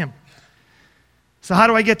will love him. So how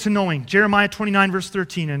do I get to knowing? Jeremiah 29, verse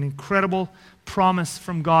 13, an incredible promise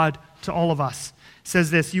from God to all of us. It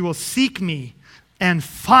says this, you will seek me and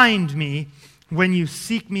find me when you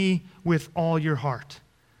seek me with all your heart.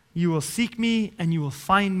 You will seek me and you will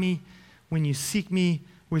find me when you seek me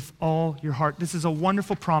with all your heart. This is a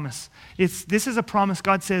wonderful promise. This is a promise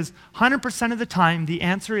God says 100% of the time, the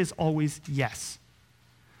answer is always yes.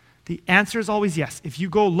 The answer is always yes. If you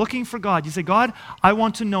go looking for God, you say, God, I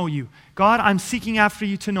want to know you. God, I'm seeking after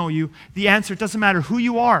you to know you. The answer, it doesn't matter who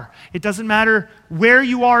you are. It doesn't matter where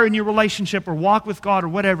you are in your relationship or walk with God or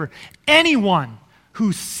whatever. Anyone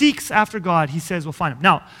who seeks after God, he says, will find him.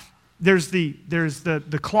 Now, there's the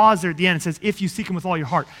clause there at the end. It says, if you seek him with all your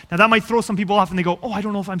heart. Now, that might throw some people off and they go, oh, I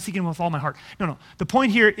don't know if I'm seeking him with all my heart. No. The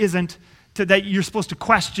point here isn't that you're supposed to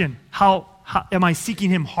question how am I seeking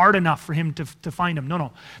him hard enough for him to find him?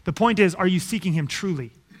 No. The point is, are you seeking him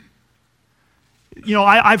truly? You know,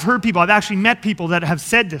 I've heard people, I've actually met people that have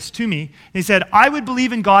said this to me. They said, I would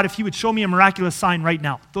believe in God if he would show me a miraculous sign right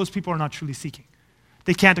now. Those people are not truly seeking.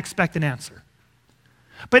 They can't expect an answer.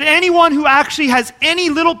 But anyone who actually has any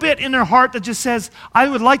little bit in their heart that just says, I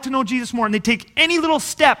would like to know Jesus more, and they take any little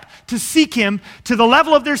step to seek him to the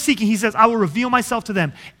level of their seeking, he says, I will reveal myself to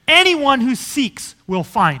them. Anyone who seeks will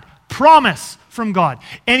find. Promise from God.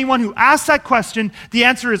 Anyone who asks that question, the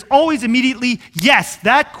answer is always immediately yes.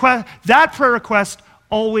 That prayer request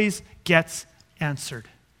always gets answered.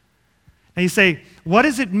 And you say, what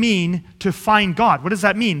does it mean to find God? What does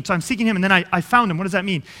that mean? So I'm seeking him and then I found him. What does that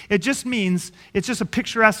mean? It just means, it's just a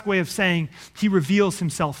picturesque way of saying he reveals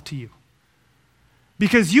himself to you.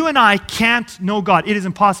 Because you and I can't know God. It is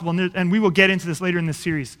impossible. And we will get into this later in this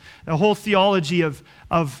series. The whole theology of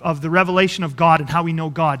the revelation of God and how we know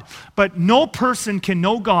God. But no person can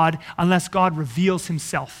know God unless God reveals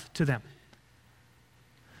himself to them.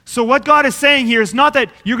 So what God is saying here is not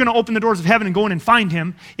that you're going to open the doors of heaven and go in and find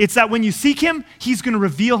him. It's that when you seek him, he's going to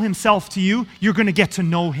reveal himself to you. You're going to get to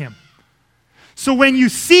know him. So when you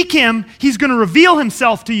seek him, he's going to reveal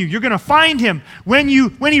himself to you. You're going to find him. When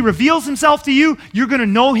he reveals himself to you, you're going to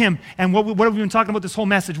know him. And what have we been talking about this whole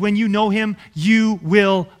message? When you know him, you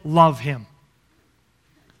will love him.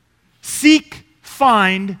 Seek,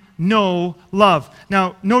 find, know, love.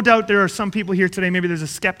 Now, no doubt there are some people here today, maybe there's a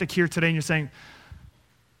skeptic here today, and you're saying,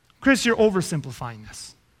 Chris, you're oversimplifying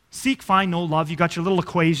this. Seek, find, know, love. You got your little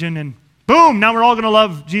equation, and boom, now we're all going to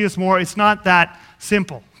love Jesus more. It's not that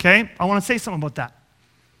simple, okay? I want to say something about that,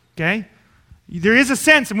 okay? There is a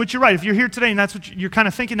sense in which you're right. If you're here today and that's what you're kind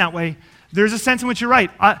of thinking that way, there's a sense in which you're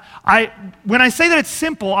right. When I say that it's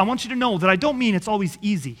simple, I want you to know that I don't mean it's always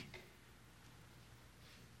easy.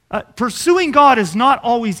 Pursuing God is not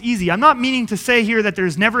always easy. I'm not meaning to say here that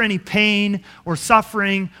there's never any pain or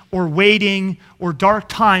suffering or waiting or dark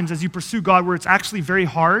times as you pursue God where it's actually very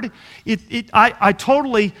hard. I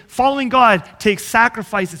totally, following God takes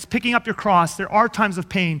sacrifice. It's picking up your cross. There are times of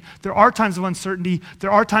pain. There are times of uncertainty.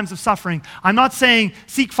 There are times of suffering. I'm not saying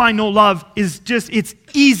seek, find, know, love is just, it's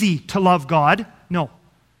easy to love God. No.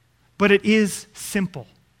 But it is simple.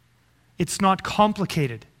 It's not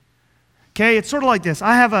complicated. Okay, it's sort of like this.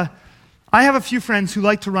 I have a few friends who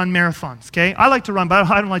like to run marathons, okay? I like to run, but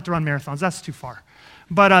I don't like to run marathons. That's too far.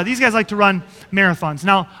 But these guys like to run marathons.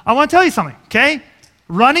 Now, I want to tell you something, okay?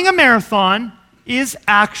 Running a marathon is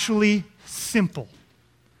actually simple.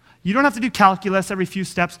 You don't have to do calculus every few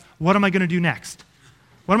steps. What am I going to do next?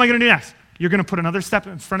 What am I going to do next? You're going to put another step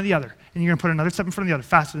in front of the other, and you're going to put another step in front of the other,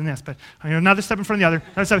 faster than this, but another step in front of the other,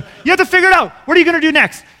 another step. You have to figure it out. What are you going to do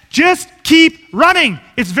next? Just keep running.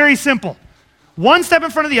 It's very simple. One step in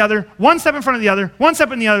front of the other, one step in front of the other, one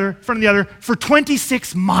step in the other, front of the other, for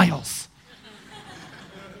 26 miles.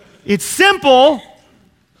 It's simple,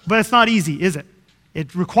 but it's not easy, is it?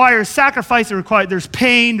 It requires sacrifice, there's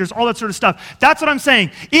pain, there's all that sort of stuff. That's what I'm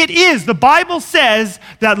saying. The Bible says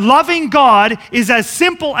that loving God is as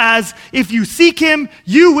simple as if you seek him,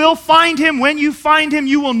 you will find him. When you find him,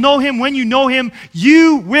 you will know him. When you know him,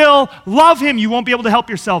 you will love him. You won't be able to help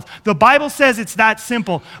yourself. The Bible says it's that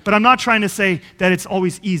simple, but I'm not trying to say that it's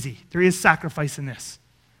always easy. There is sacrifice in this.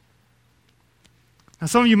 Now,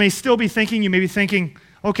 some of you may still be thinking,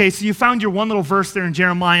 okay, so you found your one little verse there in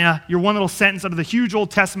Jeremiah, your one little sentence out of the huge Old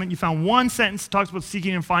Testament. You found one sentence that talks about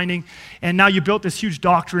seeking and finding, and now you built this huge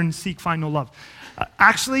doctrine, seek, find, no love.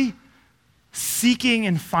 Actually, seeking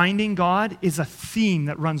and finding God is a theme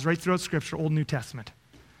that runs right throughout Scripture, Old and New Testament.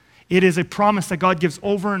 It is a promise that God gives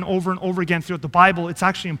over and over and over again throughout the Bible. It's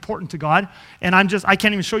actually important to God. And I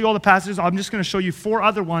can't even show you all the passages. I'm just going to show you 4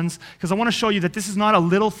 other ones because I want to show you that this is not a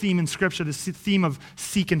little theme in Scripture, this theme of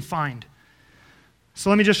seek and find. So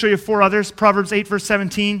let me just show you 4 others. Proverbs 8, verse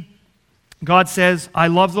 17. God says, I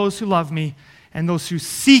love those who love me, and those who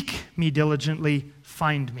seek me diligently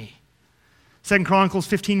find me. 2 Chronicles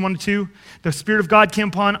 15, 1-2. The Spirit of God came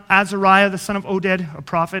upon Azariah, the son of Oded, a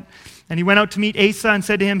prophet, and he went out to meet Asa and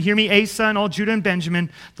said to him, hear me, Asa, and all Judah and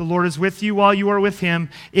Benjamin. The Lord is with you while you are with him.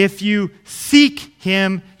 If you seek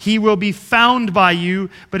him, he will be found by you,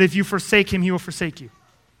 but if you forsake him, he will forsake you.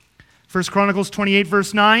 1 Chronicles 28,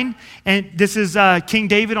 verse 9, and this is King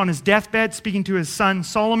David on his deathbed speaking to his son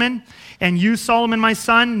Solomon. And you, Solomon, my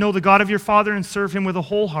son, know the God of your father and serve him with a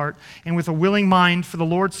whole heart and with a willing mind, for the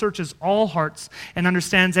Lord searches all hearts and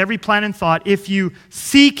understands every plan and thought. If you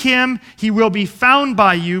seek him, he will be found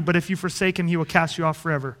by you, but if you forsake him, he will cast you off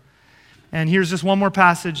forever. And here's just one more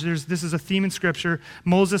passage. This is a theme in Scripture.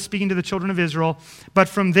 Moses speaking to the children of Israel. But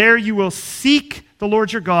from there you will seek the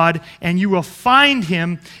Lord your God, and you will find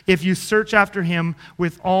him if you search after him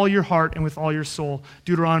with all your heart and with all your soul.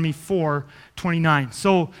 Deuteronomy 4:29.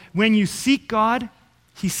 So when you seek God,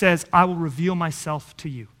 he says, I will reveal myself to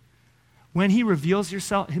you. When he reveals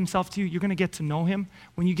himself to you, you're going to get to know him.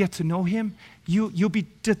 When you get to know him, you'll be,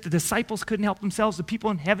 the disciples couldn't help themselves. The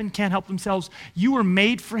people in heaven can't help themselves. You were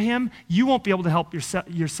made for him. You won't be able to help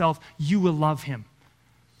yourself. You will love him.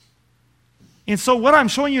 And so what I'm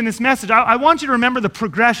showing you in this message, I want you to remember the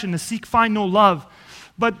progression, to seek, find, know, love.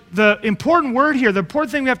 But the important word here, the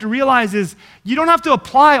important thing we have to realize is you don't have to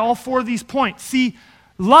apply all 4 of these points. See,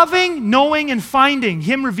 loving, knowing, and finding,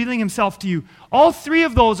 him revealing himself to you, all 3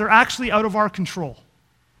 of those are actually out of our control.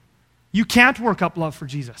 You can't work up love for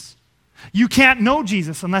Jesus. You can't know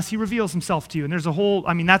Jesus unless he reveals himself to you. And there's a whole,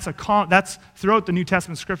 that's throughout the New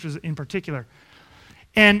Testament scriptures in particular.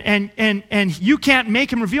 And you can't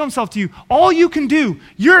make him reveal himself to you. All you can do,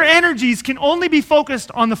 your energies can only be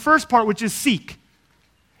focused on the first part, which is seek.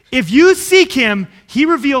 If you seek him, he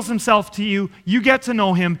reveals himself to you, you get to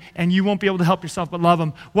know him, and you won't be able to help yourself but love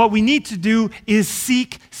him. What we need to do is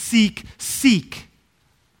seek, seek, seek.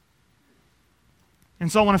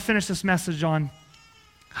 And so I want to finish this message on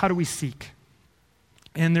how do we seek.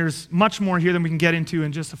 And there's much more here than we can get into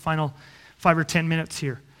in just the final 5 or 10 minutes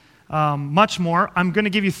here. Much more. I'm going to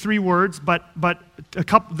give you 3 words, but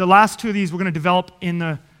the last 2 of these we're going to develop in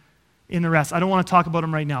the rest. I don't want to talk about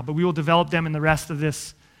them right now, but we will develop them in the rest of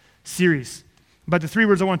this series. But the 3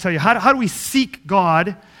 words I want to tell you, how do we seek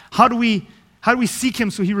God? How do we seek him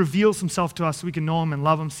so he reveals himself to us so we can know him and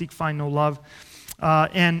love him, seek, find, know, love?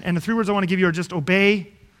 And the 3 words I want to give you are just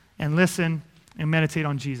obey and listen and meditate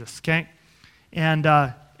on Jesus, okay? And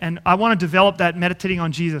I want to develop that meditating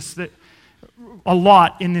on Jesus a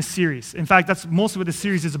lot in this series. In fact, that's most of what this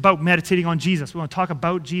series is about, meditating on Jesus. We want to talk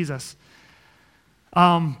about Jesus.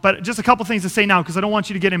 But just a couple things to say now, because I don't want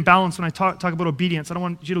you to get imbalanced when I talk about obedience. I don't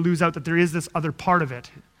want you to lose out that there is this other part of it.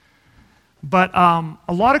 But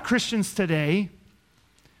a lot of Christians today,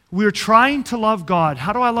 we're trying to love God.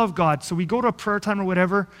 How do I love God? So we go to a prayer time or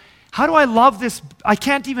whatever. How do I love this? I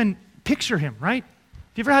can't even picture him, right?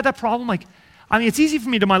 Have you ever had that problem? It's easy for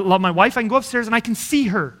me to love my wife. I can go upstairs and I can see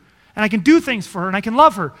her. And I can do things for her and I can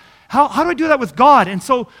love her. How do I do that with God? And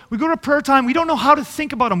so we go to a prayer time. We don't know how to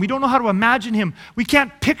think about him. We don't know how to imagine him. We can't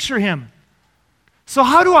picture him. So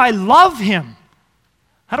how do I love him?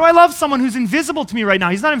 How do I love someone who's invisible to me right now?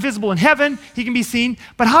 He's not invisible in heaven. He can be seen.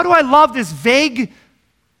 But how do I love this vague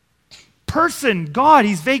person, God?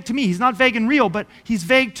 He's vague to me. He's not vague and real, but he's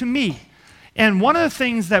vague to me. And one of the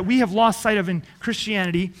things that we have lost sight of in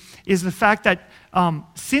Christianity is the fact that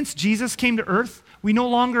since Jesus came to earth, we no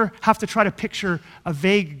longer have to try to picture a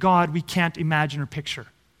vague God we can't imagine or picture.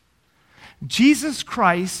 Jesus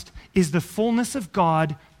Christ is the fullness of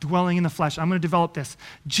God dwelling in the flesh. I'm going to develop this.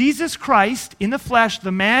 Jesus Christ in the flesh,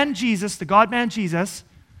 the man Jesus, the God-man Jesus,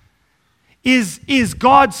 is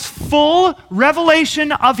God's full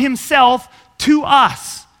revelation of himself to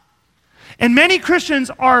us. And many Christians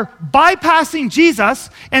are bypassing Jesus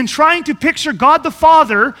and trying to picture God the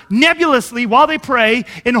Father nebulously while they pray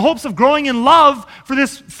in hopes of growing in love for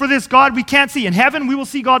this God we can't see. In heaven, we will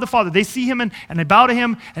see God the Father. They see him and they bow to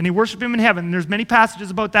him and they worship him in heaven. And there's many passages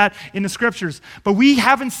about that in the scriptures. But we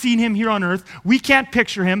haven't seen him here on earth. We can't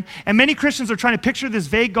picture him. And many Christians are trying to picture this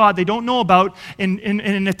vague God they don't know about in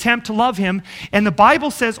an attempt to love him. And the Bible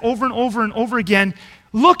says over and over and over again,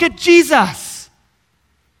 look at Jesus.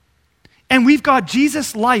 And we've got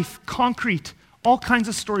Jesus' life, concrete, all kinds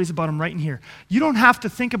of stories about him right in here. You don't have to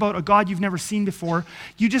think about a God you've never seen before.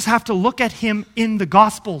 You just have to look at him in the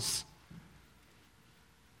Gospels.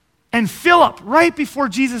 And Philip, right before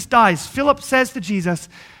Jesus dies, Philip says to Jesus,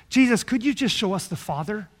 Jesus, could you just show us the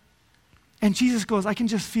Father? And Jesus goes, I can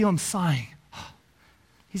just feel him sighing.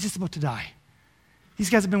 He's just about to die. These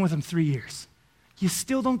guys have been with him 3 years. You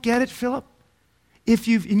still don't get it, Philip? And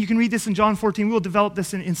you can read this in John 14, we'll develop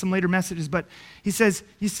this in some later messages, but he says,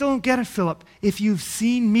 you still don't get it, Philip. If you've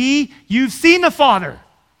seen me, you've seen the Father.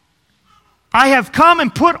 I have come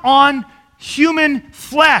and put on human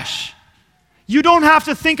flesh. You don't have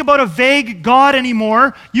to think about a vague God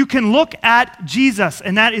anymore. You can look at Jesus,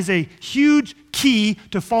 and that is a huge key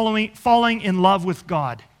to falling in love with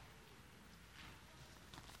God.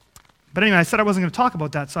 But anyway, I said I wasn't going to talk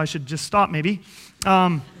about that, so I should just stop maybe.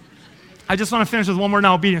 I just want to finish with one word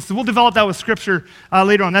now, obedience. So we'll develop that with Scripture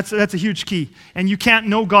later on. That's a huge key. And you can't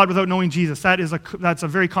know God without knowing Jesus. That's a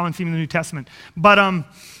very common theme in the New Testament. But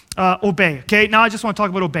obey, okay? Now I just want to talk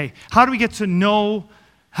about obey. How do we get to know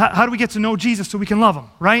Jesus so we can love him,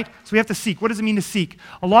 right? So we have to seek. What does it mean to seek?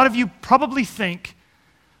 A lot of you probably think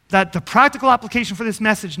that the practical application for this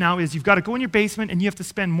message now is you've got to go in your basement and you have to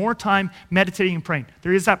spend more time meditating and praying.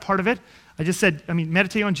 There is that part of it. I just said,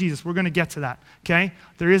 meditate on Jesus. We're going to get to that, okay?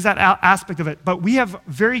 There is that aspect of it. But we have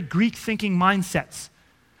very Greek thinking mindsets.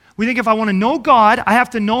 We think if I want to know God, I have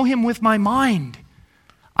to know him with my mind.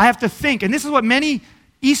 I have to think. And this is what many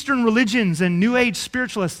Eastern religions and New Age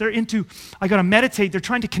spiritualists, they're into, I got to meditate. They're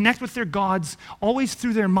trying to connect with their gods always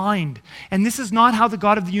through their mind. And this is not how the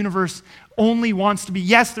God of the universe only wants to be.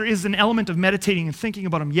 Yes, there is an element of meditating and thinking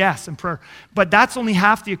about him, yes, and prayer. But that's only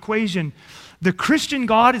half the equation. The Christian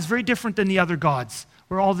God is very different than the other gods,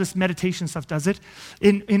 where all this meditation stuff does it.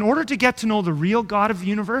 In order to get to know the real God of the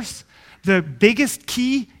universe, the biggest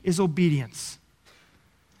key is obedience.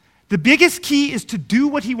 The biggest key is to do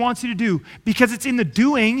what he wants you to do, because it's in the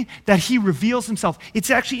doing that he reveals himself.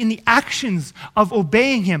 It's actually in the actions of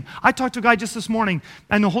obeying him. I talked to a guy just this morning,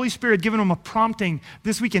 and the Holy Spirit had given him a prompting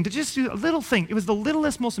this weekend to just do a little thing. It was the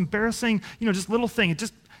littlest, most embarrassing, just little thing. It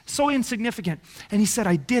just so insignificant. And he said,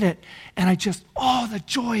 I did it. And the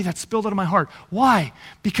joy that spilled out of my heart. Why?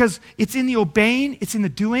 Because it's in the obeying, it's in the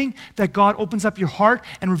doing that God opens up your heart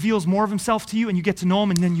and reveals more of himself to you, and you get to know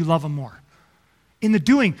him, and then you love him more. In the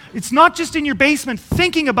doing. It's not just in your basement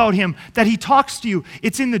thinking about him that he talks to you.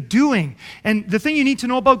 It's in the doing. And the thing you need to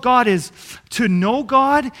know about God is to know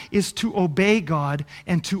God is to obey God,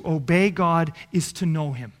 and to obey God is to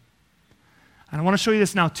know him. And I want to show you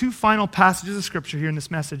this now. 2 final passages of Scripture here in this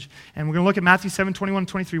message. And we're going to look at Matthew 7, 21 and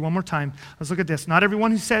 23 one more time. Let's look at this. Not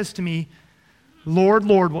everyone who says to me, Lord,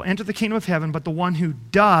 Lord, will enter the kingdom of heaven, but the one who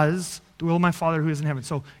does the will of my Father who is in heaven.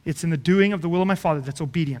 So it's in the doing of the will of my Father. That's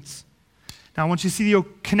obedience. Now I want you to see the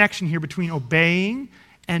connection here between obeying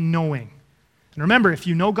and knowing. And remember, if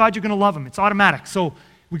you know God, you're going to love him. It's automatic. So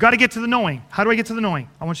we got to get to the knowing. How do I get to the knowing?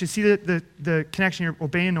 I want you to see the connection here,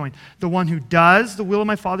 obeying and knowing. The one who does the will of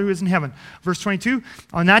my Father who is in heaven. Verse 22,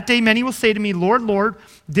 on that day many will say to me, Lord, Lord,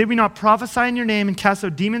 did we not prophesy in your name and cast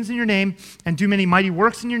out demons in your name and do many mighty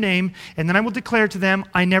works in your name? And then I will declare to them,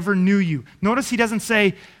 I never knew you. Notice he doesn't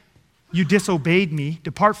say, you disobeyed me.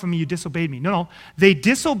 Depart from me, you disobeyed me. No. They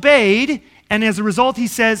disobeyed, and as a result he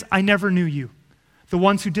says, I never knew you. The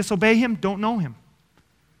ones who disobey him don't know him.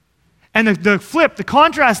 And the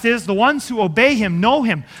contrast is the ones who obey him know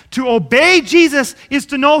him. To obey Jesus is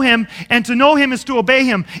to know him, and to know him is to obey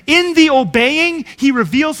him. In the obeying, he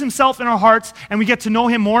reveals himself in our hearts, and we get to know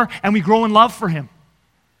him more, and we grow in love for him.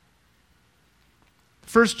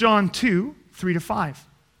 1 John 2, 3-5.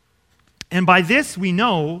 And by this we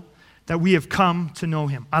know that we have come to know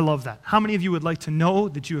him. I love that. How many of you would like to know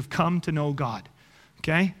that you have come to know God?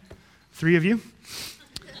 Okay? 3 of you.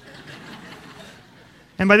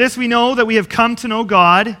 And by this we know that we have come to know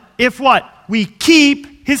God, if what? We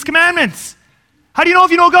keep his commandments. How do you know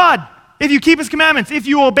if you know God? If you keep his commandments. If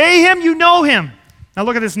you obey him, you know him. Now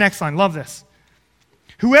look at this next line. Love this.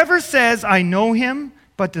 Whoever says, I know him,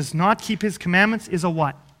 but does not keep his commandments is a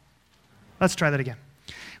what? Let's try that again.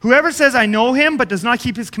 Whoever says, I know him, but does not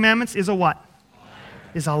keep his commandments is a what? Liar.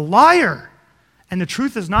 Is a liar. and the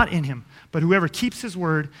truth is not in him. But whoever keeps his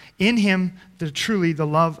word, in him truly the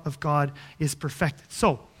love of God is perfected.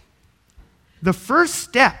 So, the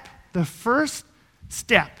first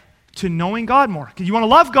step to knowing God more, because you want to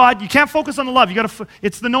love God, you can't focus on the love.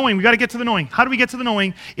 It's the knowing. We got to get to the knowing. How do we get to the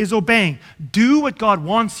knowing? Is obeying. Do what God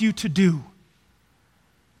wants you to do.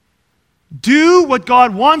 Do what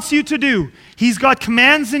God wants you to do. He's got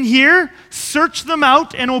commands in here. Search them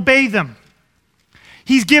out and obey them.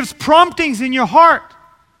 He gives promptings in your heart.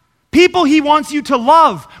 People he wants you to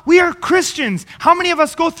love. We are Christians. How many of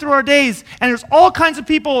us go through our days and there's all kinds of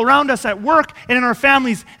people around us at work and in our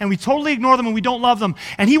families and we totally ignore them and we don't love them.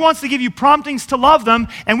 And he wants to give you promptings to love them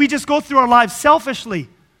and we just go through our lives selfishly.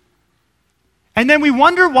 And then we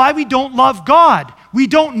wonder why we don't love God. We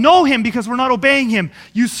don't know him because we're not obeying him.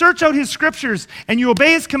 You search out his scriptures and you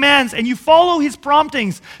obey his commands and you follow his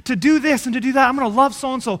promptings to do this and to do that. I'm going to love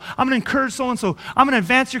so-and-so. I'm going to encourage so-and-so. I'm going to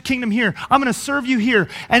advance your kingdom here. I'm going to serve you here.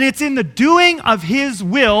 And it's in the doing of his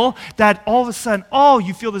will that all of a sudden,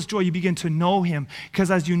 you feel this joy. You begin to know him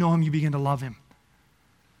because as you know him, you begin to love him.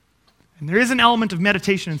 And there is an element of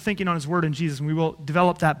meditation and thinking on his word and Jesus, and we will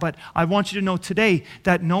develop that. But I want you to know today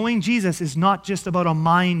that knowing Jesus is not just about a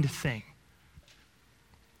mind thing.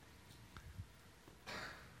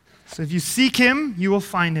 So if you seek him, you will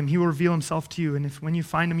find him. He will reveal himself to you. And when you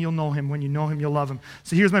find him, you'll know him. When you know him, you'll love him.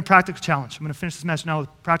 So here's my practical challenge. I'm going to finish this message now with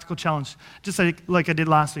a practical challenge. Just like I did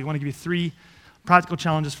last week. I want to give you 3 practical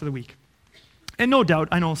challenges for the week. And no doubt,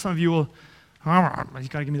 I know some of you will, you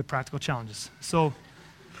got to give me the practical challenges. So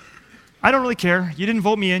I don't really care. You didn't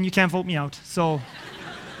vote me in. You can't vote me out. So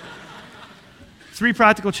 3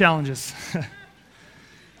 practical challenges.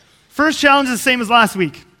 First challenge is the same as last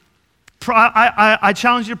week. I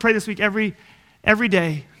challenge you to pray this week every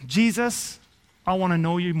day. Jesus, I want to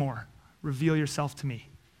know you more. Reveal yourself to me.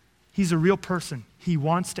 He's a real person. He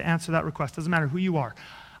wants to answer that request. Doesn't matter who you are.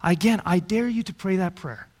 Again, I dare you to pray that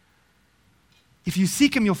prayer. If you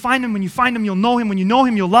seek him, you'll find him. When you find him, you'll know him. When you know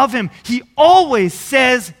him, you'll love him. He always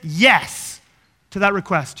says yes to that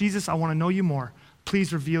request. Jesus, I want to know you more.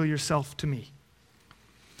 Please reveal yourself to me.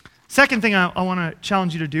 Second thing I want to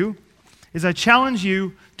challenge you to do is I challenge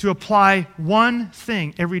you to apply one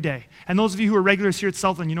thing every day. And those of you who are regulars here at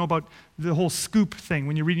Southland, you know about the whole scoop thing.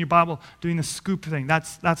 When you're reading your Bible, doing the scoop thing.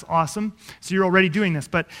 That's awesome. So you're already doing this.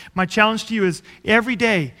 But my challenge to you is every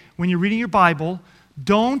day when you're reading your Bible,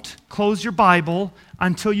 don't close your Bible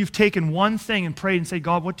until you've taken one thing and prayed and say,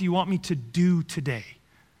 God, what do you want me to do today?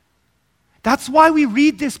 That's why we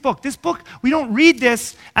read this book. This book, we don't read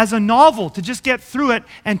this as a novel to just get through it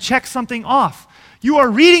and check something off. You are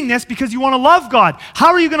reading this because you want to love God. How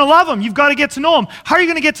are you going to love him? You've got to get to know him. How are you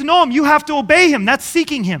going to get to know him? You have to obey him. That's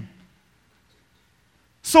seeking him.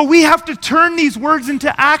 So we have to turn these words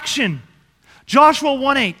into action. Joshua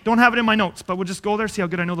 1:8. Don't have it in my notes, but we'll just go there, see how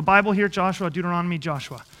good I know the Bible here. Joshua, Deuteronomy,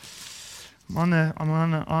 Joshua. I'm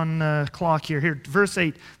on the clock here. Here, verse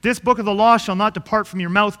 8. This book of the law shall not depart from your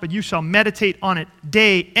mouth, but you shall meditate on it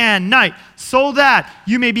day and night, so that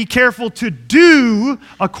you may be careful to do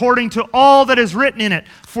according to all that is written in it.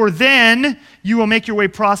 For then you will make your way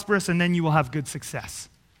prosperous, and then you will have good success.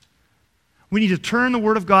 We need to turn the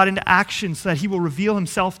Word of God into action so that he will reveal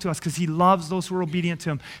himself to us because he loves those who are obedient to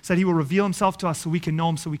him, so that he will reveal himself to us so we can know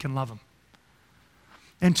him, so we can love him.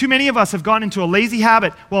 And too many of us have gotten into a lazy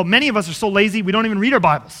habit. Well, many of us are so lazy, we don't even read our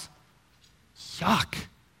Bibles. Yuck.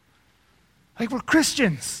 Like we're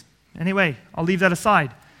Christians. Anyway, I'll leave that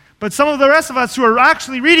aside. But some of the rest of us who are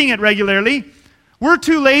actually reading it regularly, we're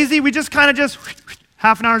too lazy. We just kind of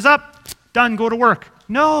half an hour's up, done, go to work.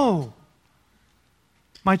 No.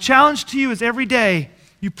 My challenge to you is every day,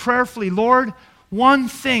 you prayerfully, Lord, one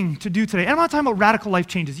thing to do today. And I'm not talking about radical life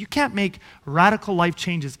changes. You can't make radical life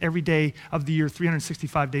changes every day of the year,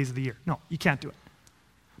 365 days of the year. No, you can't do it.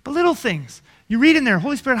 But little things. You read in there,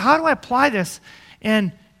 Holy Spirit, how do I apply this?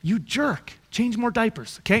 And you jerk. Change more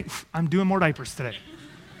diapers, okay? I'm doing more diapers today.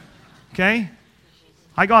 Okay?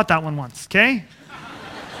 I got that one once, okay?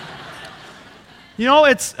 You know,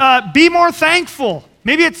 it's be more thankful.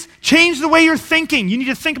 Maybe it's change the way you're thinking. You need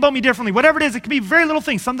to think about me differently. Whatever it is, it can be very little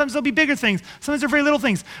things. Sometimes there'll be bigger things. Sometimes they're very little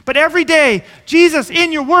things. But every day, Jesus,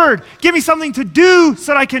 in your word, give me something to do so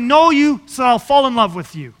that I can know you, so that I'll fall in love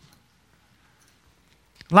with you.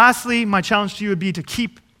 Lastly, my challenge to you would be to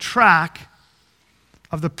keep track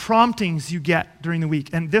of the promptings you get during the week.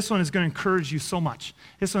 And this one is going to encourage you so much.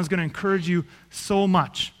 This one is going to encourage you so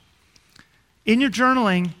much. In your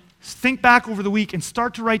journaling, think back over the week and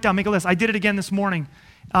start to write down, make a list. I did it again this morning.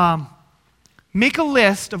 Make a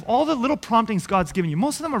list of all the little promptings God's given you.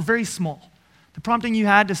 Most of them are very small. The prompting you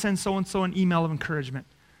had to send so-and-so an email of encouragement.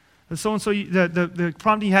 So-and-so, the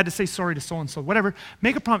prompting you had to say sorry to so-and-so, whatever.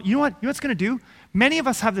 Make a prompt. You know what it's going to do? Many of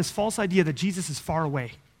us have this false idea that Jesus is far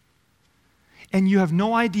away. And you have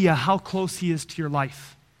no idea how close he is to your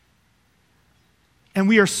life. And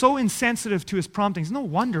we are so insensitive to his promptings. No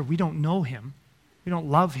wonder we don't know him. We don't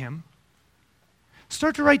love him.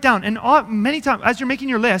 Start to write down. And many times, as you're making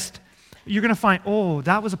your list, you're going to find, oh,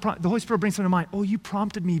 that was a prompt. The Holy Spirit brings something to mind. Oh, you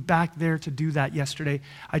prompted me back there to do that yesterday.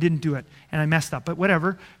 I didn't do it, and I messed up. But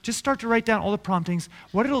whatever. Just start to write down all the promptings.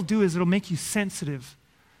 What it'll do is it'll make you sensitive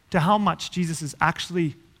to how much Jesus is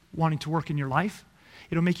actually wanting to work in your life.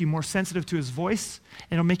 It'll make you more sensitive to his voice,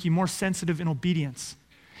 and it'll make you more sensitive in obedience.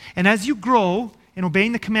 And as you grow in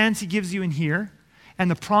obeying the commands he gives you in here, and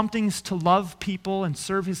the promptings to love people and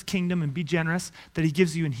serve his kingdom and be generous that he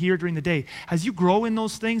gives you in here during the day. As you grow in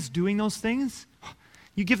those things, doing those things,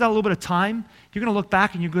 you give that a little bit of time, you're going to look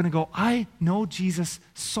back and you're going to go, I know Jesus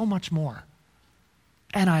so much more.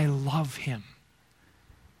 And I love him.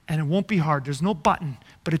 And it won't be hard. There's no button,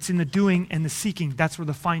 but it's in the doing and the seeking. That's where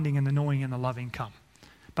the finding and the knowing and the loving come.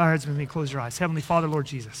 Bow your heads with me, close your eyes. Heavenly Father, Lord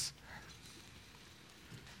Jesus.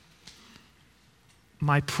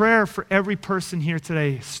 My prayer for every person here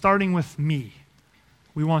today, starting with me,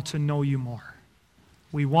 we want to know you more.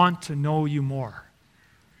 We want to know you more.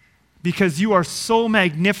 Because you are so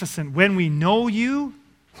magnificent. When we know you,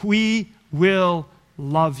 we will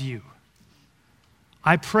love you.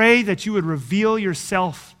 I pray that you would reveal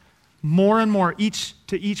yourself more and more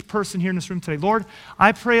to each person here in this room today. Lord,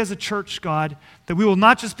 I pray as a church, God, that we will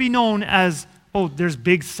not just be known as, oh, there's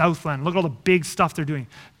big Southland. Look at all the big stuff they're doing.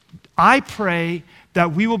 I pray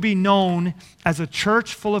that we will be known as a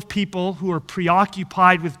church full of people who are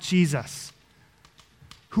preoccupied with Jesus,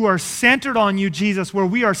 who are centered on you, Jesus, where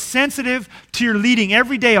we are sensitive to your leading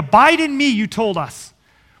every day. Abide in me, you told us.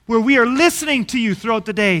 Where we are listening to you throughout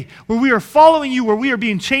the day, where we are following you, where we are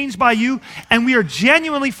being changed by you, and we are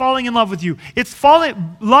genuinely falling in love with you.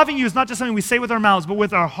 Loving you is not just something we say with our mouths, but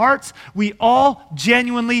with our hearts, we all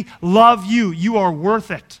genuinely love you. You are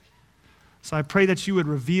worth it. So I pray that you would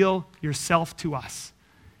reveal yourself to us.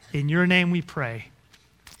 In your name we pray.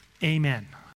 Amen.